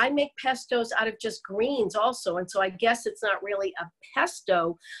 but I make pestos out of just greens also. And so I guess it's not really a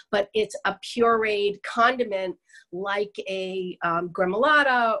pesto, but it's a pureed condiment like a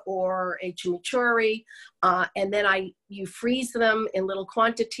gremolata or a chimichurri. And then you freeze them in little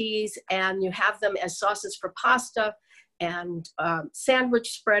quantities and you have them as sauces for pasta and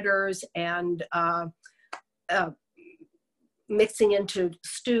sandwich spreaders and mixing into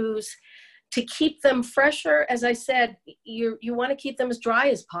stews. To keep them fresher, as I said, you want to keep them as dry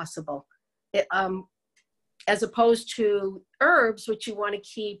as possible, as opposed to herbs, which you want to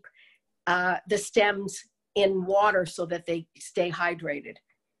keep the stems in water so that they stay hydrated.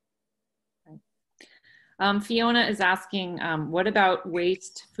 Fiona is asking, what about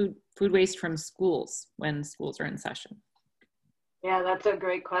food waste from schools when schools are in session? Yeah, that's a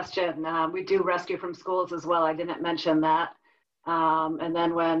great question. We do rescue from schools as well. I didn't mention that. And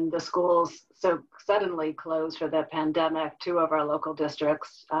then when the schools so suddenly closed for the pandemic, 2 of our local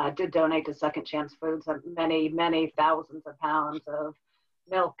districts did donate to Second Chance Foods many, many thousands of pounds of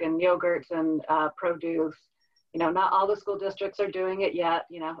milk and yogurts and produce. You know, not all the school districts are doing it yet.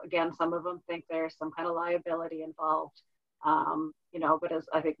 You know, again, some of them think there's some kind of liability involved. You know, but as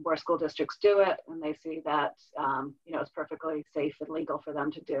I think more school districts do it and they see that, you know, it's perfectly safe and legal for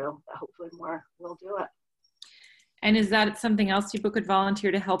them to do, hopefully more will do it. And is that something else people could volunteer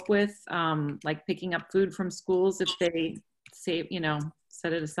to help with, like picking up food from schools if they say, you know,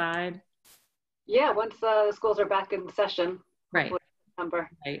 set it aside? Yeah, once the schools are back in session. Right. September.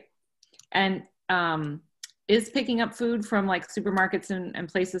 Right. And is picking up food from like supermarkets and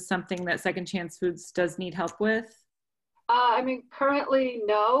places something that Second Chance Foods does need help with? I mean, currently,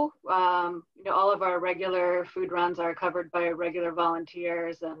 no. You know, all of our regular food runs are covered by regular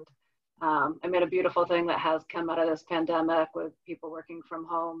volunteers. And I mean, a beautiful thing that has come out of this pandemic with people working from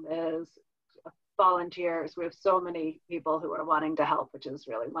home is volunteers. We have so many people who are wanting to help, which is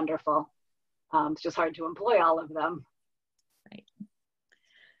really wonderful. It's just hard to employ all of them. Right.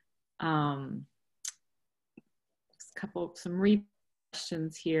 Some read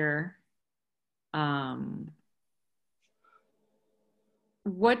questions here.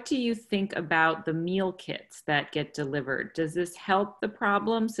 What do you think about the meal kits that get delivered? Does this help the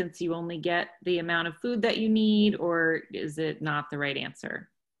problem since you only get the amount of food that you need, or is it not the right answer?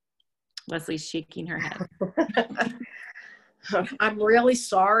 Leslie's shaking her head. I'm really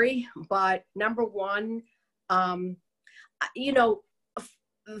sorry, but number one, you know,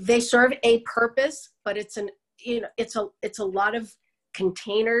 they serve a purpose, but it's a lot of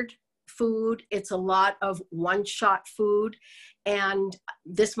containered food. It's a lot of one-shot food. And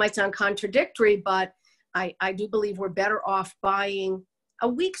this might sound contradictory, but I do believe we're better off buying a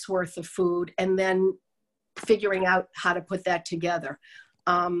week's worth of food and then figuring out how to put that together.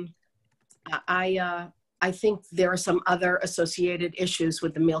 I think there are some other associated issues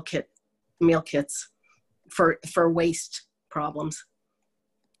with the meal kits for waste problems.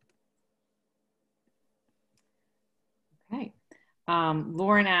 Okay.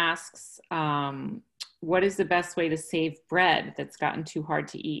 Lauren asks, what is the best way to save bread that's gotten too hard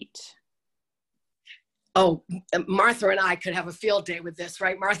to eat? Oh, Martha and I could have a field day with this,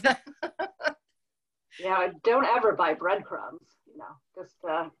 right, Martha? Yeah, don't ever buy breadcrumbs. You know, just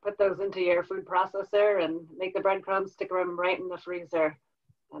put those into your food processor and make the breadcrumbs, stick them right in the freezer.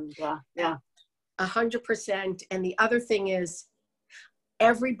 And yeah. 100%. And the other thing is,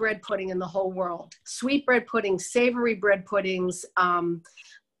 every bread pudding in the whole world, sweet bread puddings, savory bread puddings,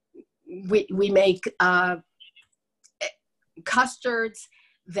 we make custards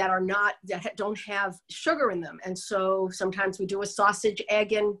that don't have sugar in them. And so sometimes we do a sausage,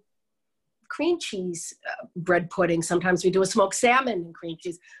 egg, and cream cheese bread pudding. Sometimes we do a smoked salmon and cream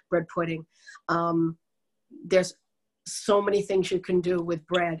cheese bread pudding. There's so many things you can do with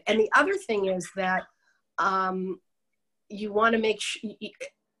bread. And the other thing is that you want to make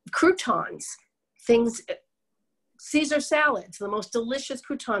croutons, things, Caesar salads, the most delicious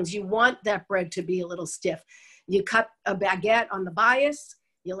croutons. You want that bread to be a little stiff. You cut a baguette on the bias,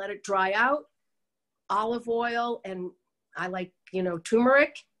 you let it dry out, olive oil, and I like,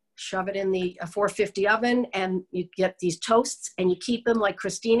 turmeric, shove it in the 450 oven, and you get these toasts, and you keep them like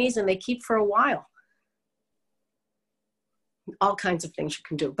crostinis, and they keep for a while. All kinds of things you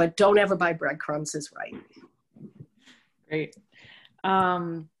can do, but don't ever buy breadcrumbs is right. Great.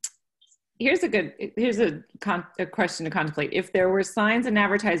 Here's a question to contemplate. If there were signs and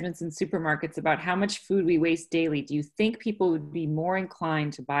advertisements in supermarkets about how much food we waste daily, do you think people would be more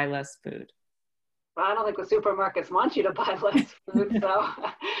inclined to buy less food? Well, I don't think the supermarkets want you to buy less food, so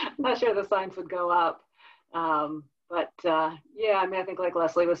I'm not sure the signs would go up. Yeah, I mean, I think like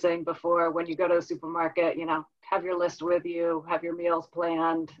Leslie was saying before, when you go to the supermarket, have your list with you, have your meals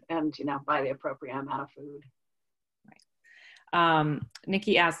planned, and, buy the appropriate amount of food.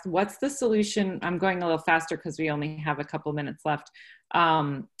 Nikki asked, what's the solution? I'm going a little faster because we only have a couple minutes left.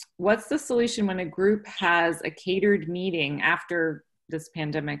 What's the solution when a group has a catered meeting after this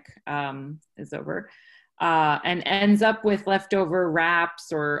pandemic is over and ends up with leftover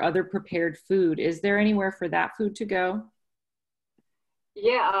wraps or other prepared food? Is there anywhere for that food to go?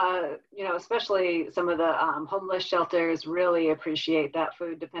 Yeah, especially some of the homeless shelters really appreciate that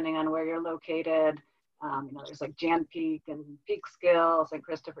food depending on where you're located. There's like Jan Peak and Peekskill, St.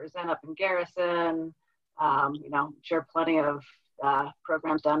 Christopher's Inn up in Garrison. Sure plenty of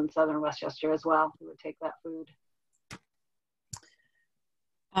programs down in Southern Westchester as well who would take that food.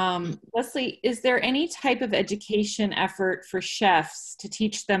 Leslie, is there any type of education effort for chefs to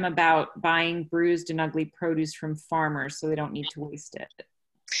teach them about buying bruised and ugly produce from farmers so they don't need to waste it?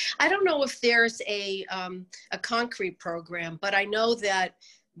 I don't know if there's a concrete program, but I know that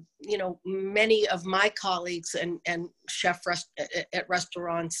many of my colleagues and chefs at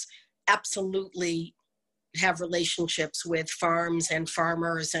restaurants absolutely have relationships with farms and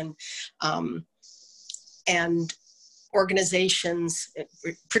farmers and organizations,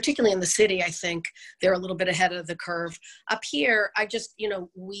 particularly in the city. I think they're a little bit ahead of the curve. Up here,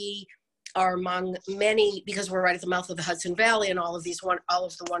 we are among many, because we're right at the mouth of the Hudson Valley and all of the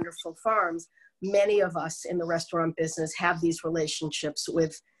wonderful farms. Many of us in the restaurant business have these relationships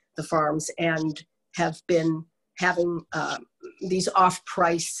with the farms and have been having these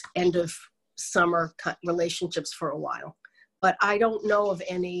off-price end of summer relationships for a while. But I don't know of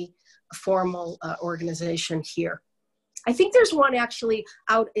any formal organization here. I think there's one actually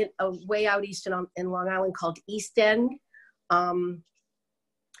way out east in Long Island called East End.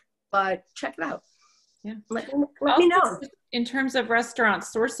 But check it out. Yeah. Let me know. In terms of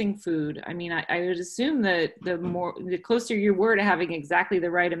restaurants sourcing food, I mean, I would assume that the closer you were to having exactly the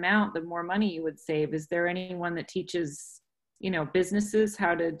right amount, the more money you would save. Is there anyone that teaches, businesses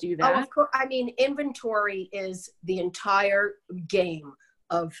how to do that? Oh, of course. I mean, inventory is the entire game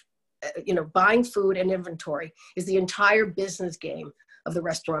of, buying food, and inventory is the entire business game of the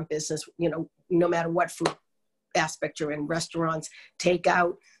restaurant business, no matter what food aspect you're in, restaurants,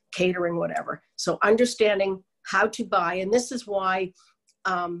 takeout, catering, whatever. So understanding how to buy, and this is why,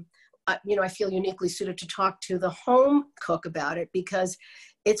 I feel uniquely suited to talk to the home cook about it, because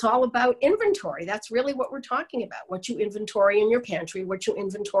it's all about inventory. That's really what we're talking about, what you inventory in your pantry, what you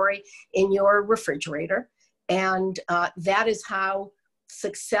inventory in your refrigerator. And that is how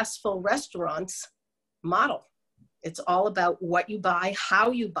successful restaurants model. It's all about what you buy,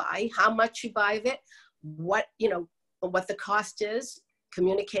 how much you buy of it, what the cost is,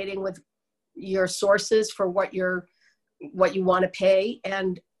 communicating with your sources for what you want to pay,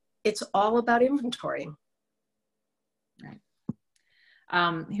 and it's all about inventory. Right.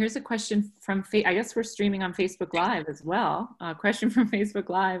 Here's a question from I guess we're streaming on Facebook Live as well. A question from Facebook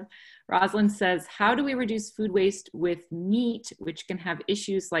Live. Rosalind says, how do we reduce food waste with meat, which can have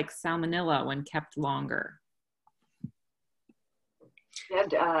issues like salmonella when kept longer?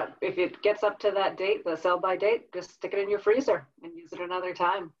 And if it gets up to that date, the sell-by date, just stick it in your freezer and use it another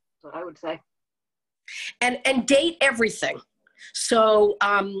time. That's what I would say. And date everything. So,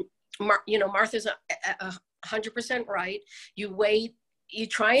 Martha's 100% right. You wait, you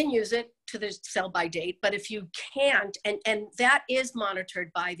try and use it to the sell by date, but if you can't, and that is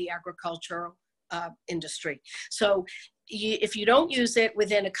monitored by the agricultural industry. So if you don't use it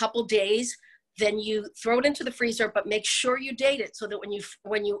within a couple days, then you throw it into the freezer, but make sure you date it so that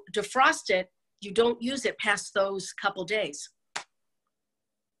when you defrost it, you don't use it past those couple days.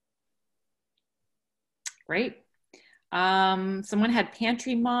 Great. Someone had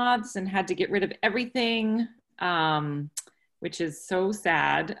pantry moths and had to get rid of everything, which is so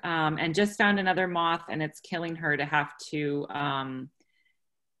sad, and just found another moth, and it's killing her to have to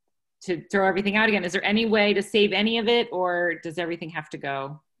throw everything out again. Is there any way to save any of it, or does everything have to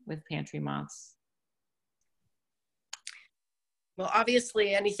go with pantry moths? Well,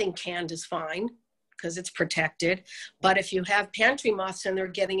 obviously anything canned is fine because it's protected. But if you have pantry moths and they're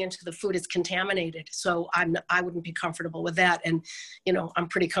getting into the food, it's contaminated. So I wouldn't be comfortable with that. And, I'm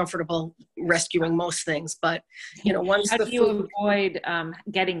pretty comfortable rescuing most things. But, once how the do you food... avoid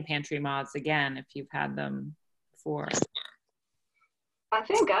getting pantry moths again if you've had them before? I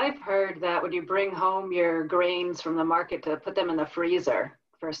think I've heard that when you bring home your grains from the market, to put them in the freezer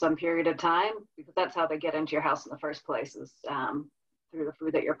for some period of time, because that's how they get into your house in the first place, is through the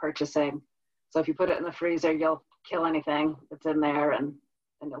food that you're purchasing. So if you put it in the freezer, you'll kill anything that's in there, and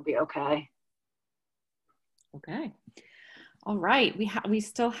you'll be okay. Okay. All right. We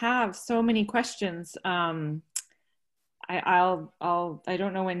still have so many questions. I don't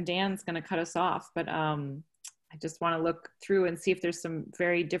know when Dan's going to cut us off, but I just want to look through and see if there's some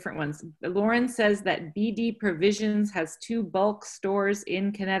very different ones. Lauren says that BD Provisions has 2 bulk stores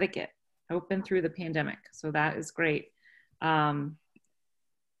in Connecticut, open through the pandemic. So that is great.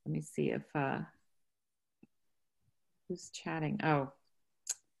 Let me see if, who's chatting? Oh,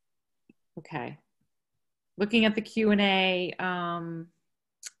 okay. Looking at the Q&A,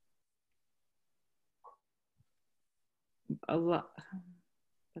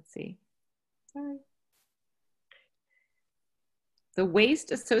 let's see. Sorry. The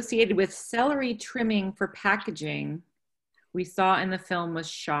waste associated with celery trimming for packaging we saw in the film was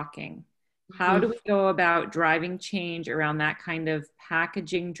shocking. How do we go about driving change around that kind of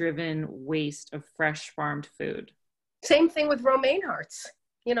packaging-driven waste of fresh farmed food? Same thing with romaine hearts.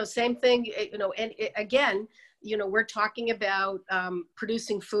 Same thing, and again, we're talking about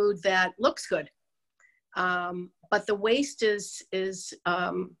producing food that looks good. But the waste is it's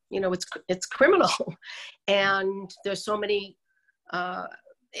criminal. And there's so many,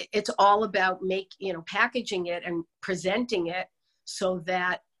 it's all about packaging it and presenting it so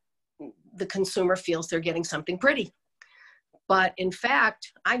that the consumer feels they're getting something pretty. But in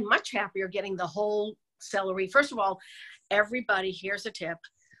fact, I'm much happier getting the whole celery. First of all, everybody, here's a tip.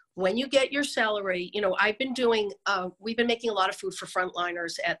 When you get your celery, I've been doing, we've been making a lot of food for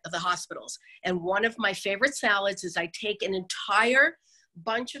frontliners at the hospitals. And one of my favorite salads is I take an entire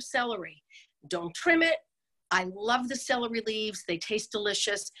bunch of celery. Don't trim it. I love the celery leaves. They taste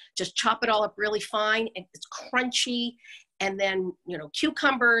delicious. Just chop it all up really fine. And it's crunchy. And then,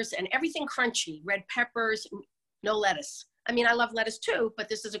 cucumbers and everything crunchy, red peppers, no lettuce. I mean, I love lettuce too, but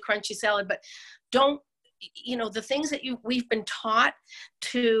this is a crunchy salad. But don't, the things that we've been taught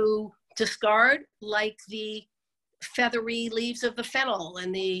to discard, like the feathery leaves of the fennel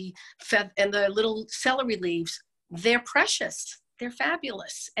and the little celery leaves, they're precious. They're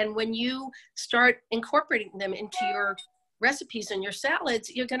fabulous. And when you start incorporating them into your recipes and your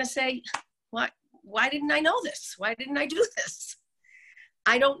salads, you're going to say, why didn't I know this? Why didn't I do this?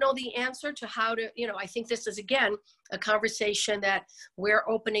 I don't know the answer to how to, I think this is, again, a conversation that we're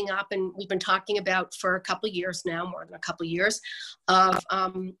opening up, and we've been talking about for a couple of years now, more than a couple of years, of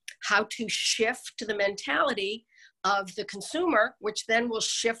how to shift the mentality of the consumer, which then will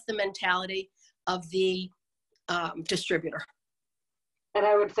shift the mentality of the distributor. And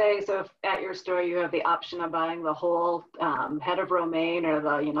I would say, so if at your store you have the option of buying the whole head of romaine or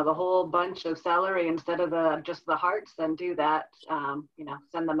the whole bunch of celery instead of just the hearts, then do that.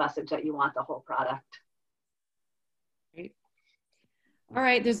 Send the message that you want the whole product. Great. All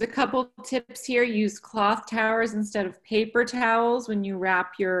right, there's a couple tips here. Use cloth towels instead of paper towels when you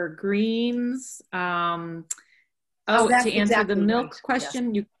wrap your greens. To answer the milk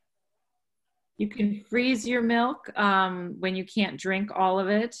question, yes. You can freeze your milk when you can't drink all of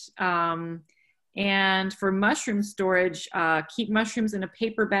it. And for mushroom storage, keep mushrooms in a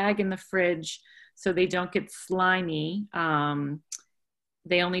paper bag in the fridge so they don't get slimy.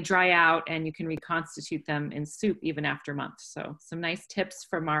 They only dry out, and you can reconstitute them in soup even after months. So some nice tips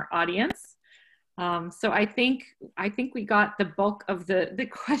from our audience. So I think we got the bulk of the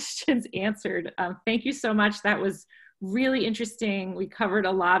questions answered. Thank you so much. That was really interesting. We covered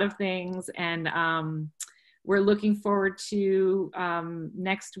a lot of things, and we're looking forward to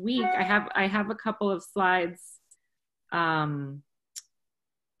next week. I have a couple of slides to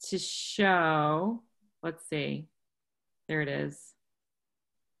show. Let's see. There it is.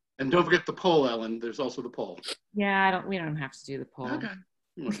 And don't forget the poll, Ellen. There's also the poll. Yeah, we don't have to do the poll. Okay.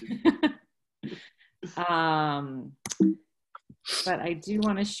 But I do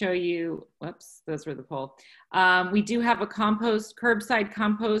want to show you, whoops, those were the poll. We do have a curbside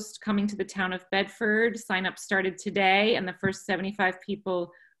compost coming to the town of Bedford. Sign up started today, and the first 75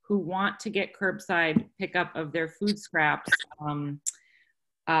 people who want to get curbside pickup of their food scraps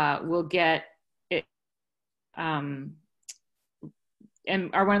will get it,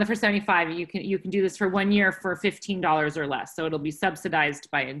 and are one of the first 75. You can do this for 1 year for $15 or less. So it'll be subsidized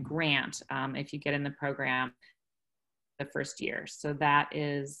by a grant if you get in the program the first year. So that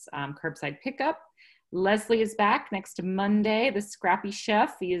is curbside pickup. Leslie is back next Monday, the Scrappy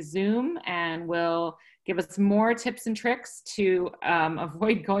Chef, via Zoom, and will give us more tips and tricks to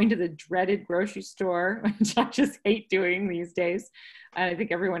avoid going to the dreaded grocery store, which I just hate doing these days. And I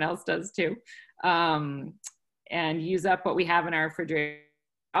think everyone else does too. And use up what we have in our refrigerator.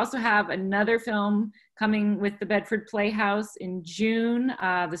 I also have another film coming with the Bedford Playhouse in June,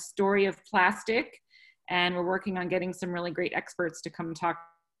 The Story of Plastic. And we're working on getting some really great experts to come and talk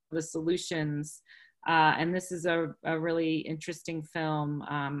about the solutions. And this is a really interesting film.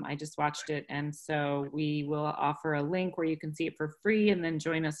 I just watched it. And so we will offer a link where you can see it for free, and then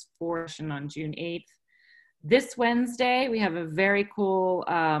join us for on June 8th. This Wednesday, we have a very cool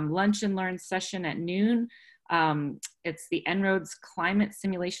lunch and learn session at noon. It's the En-ROADS Climate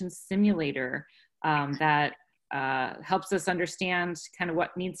Simulation Simulator that helps us understand kind of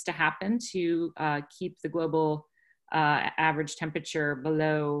what needs to happen to keep the global average temperature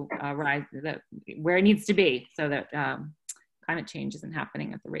below where it needs to be, so that climate change isn't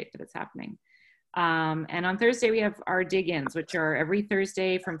happening at the rate that it's happening. And on Thursday, we have our dig-ins, which are every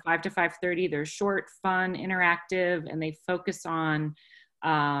Thursday from 5 to 5:30. They're short, fun, interactive, and they focus on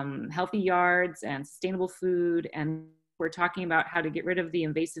healthy yards and sustainable food. And we're talking about how to get rid of the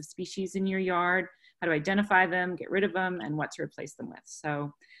invasive species in your yard, how to identify them, get rid of them, and what to replace them with.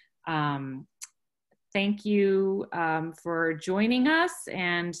 So thank you for joining us,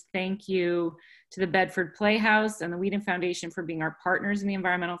 and thank you to the Bedford Playhouse and the Whedon Foundation for being our partners in the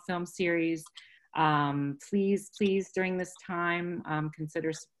environmental film series. Please, during this time,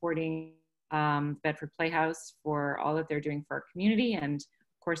 consider supporting Bedford Playhouse for all that they're doing for our community, and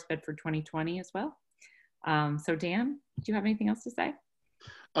of course Bedford 2020 as well. So Dan, do you have anything else to say?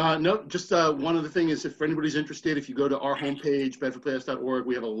 No, just one other thing is, if anybody's interested, if you go to our homepage, bedfordplayhouse.org,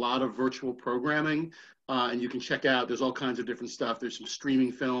 we have a lot of virtual programming, and you can check out, there's all kinds of different stuff. There's some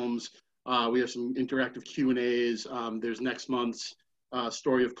streaming films. We have some interactive Q&As. There's next month's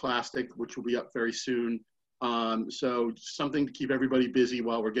Story of Plastic, which will be up very soon. So something to keep everybody busy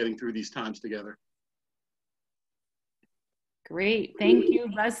while we're getting through these times together. Great. Thank you,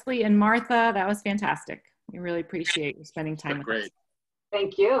 Leslie and Martha. That was fantastic. We really appreciate you spending time with us.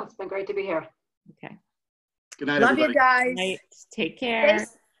 Thank you. It's been great to be here. Okay. Good night, Love everybody. you guys. Good night. Take care.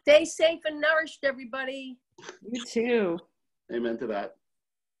 Stay safe and nourished, everybody. You too. Amen to that.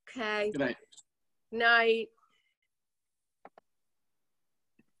 Okay. Good night. Night.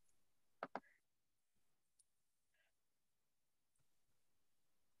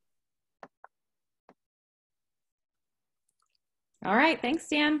 All right. Thanks,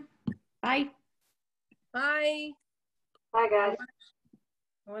 Dan. Bye. Bye. Bye, guys.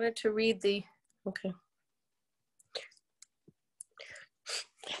 I wanted to read the, okay.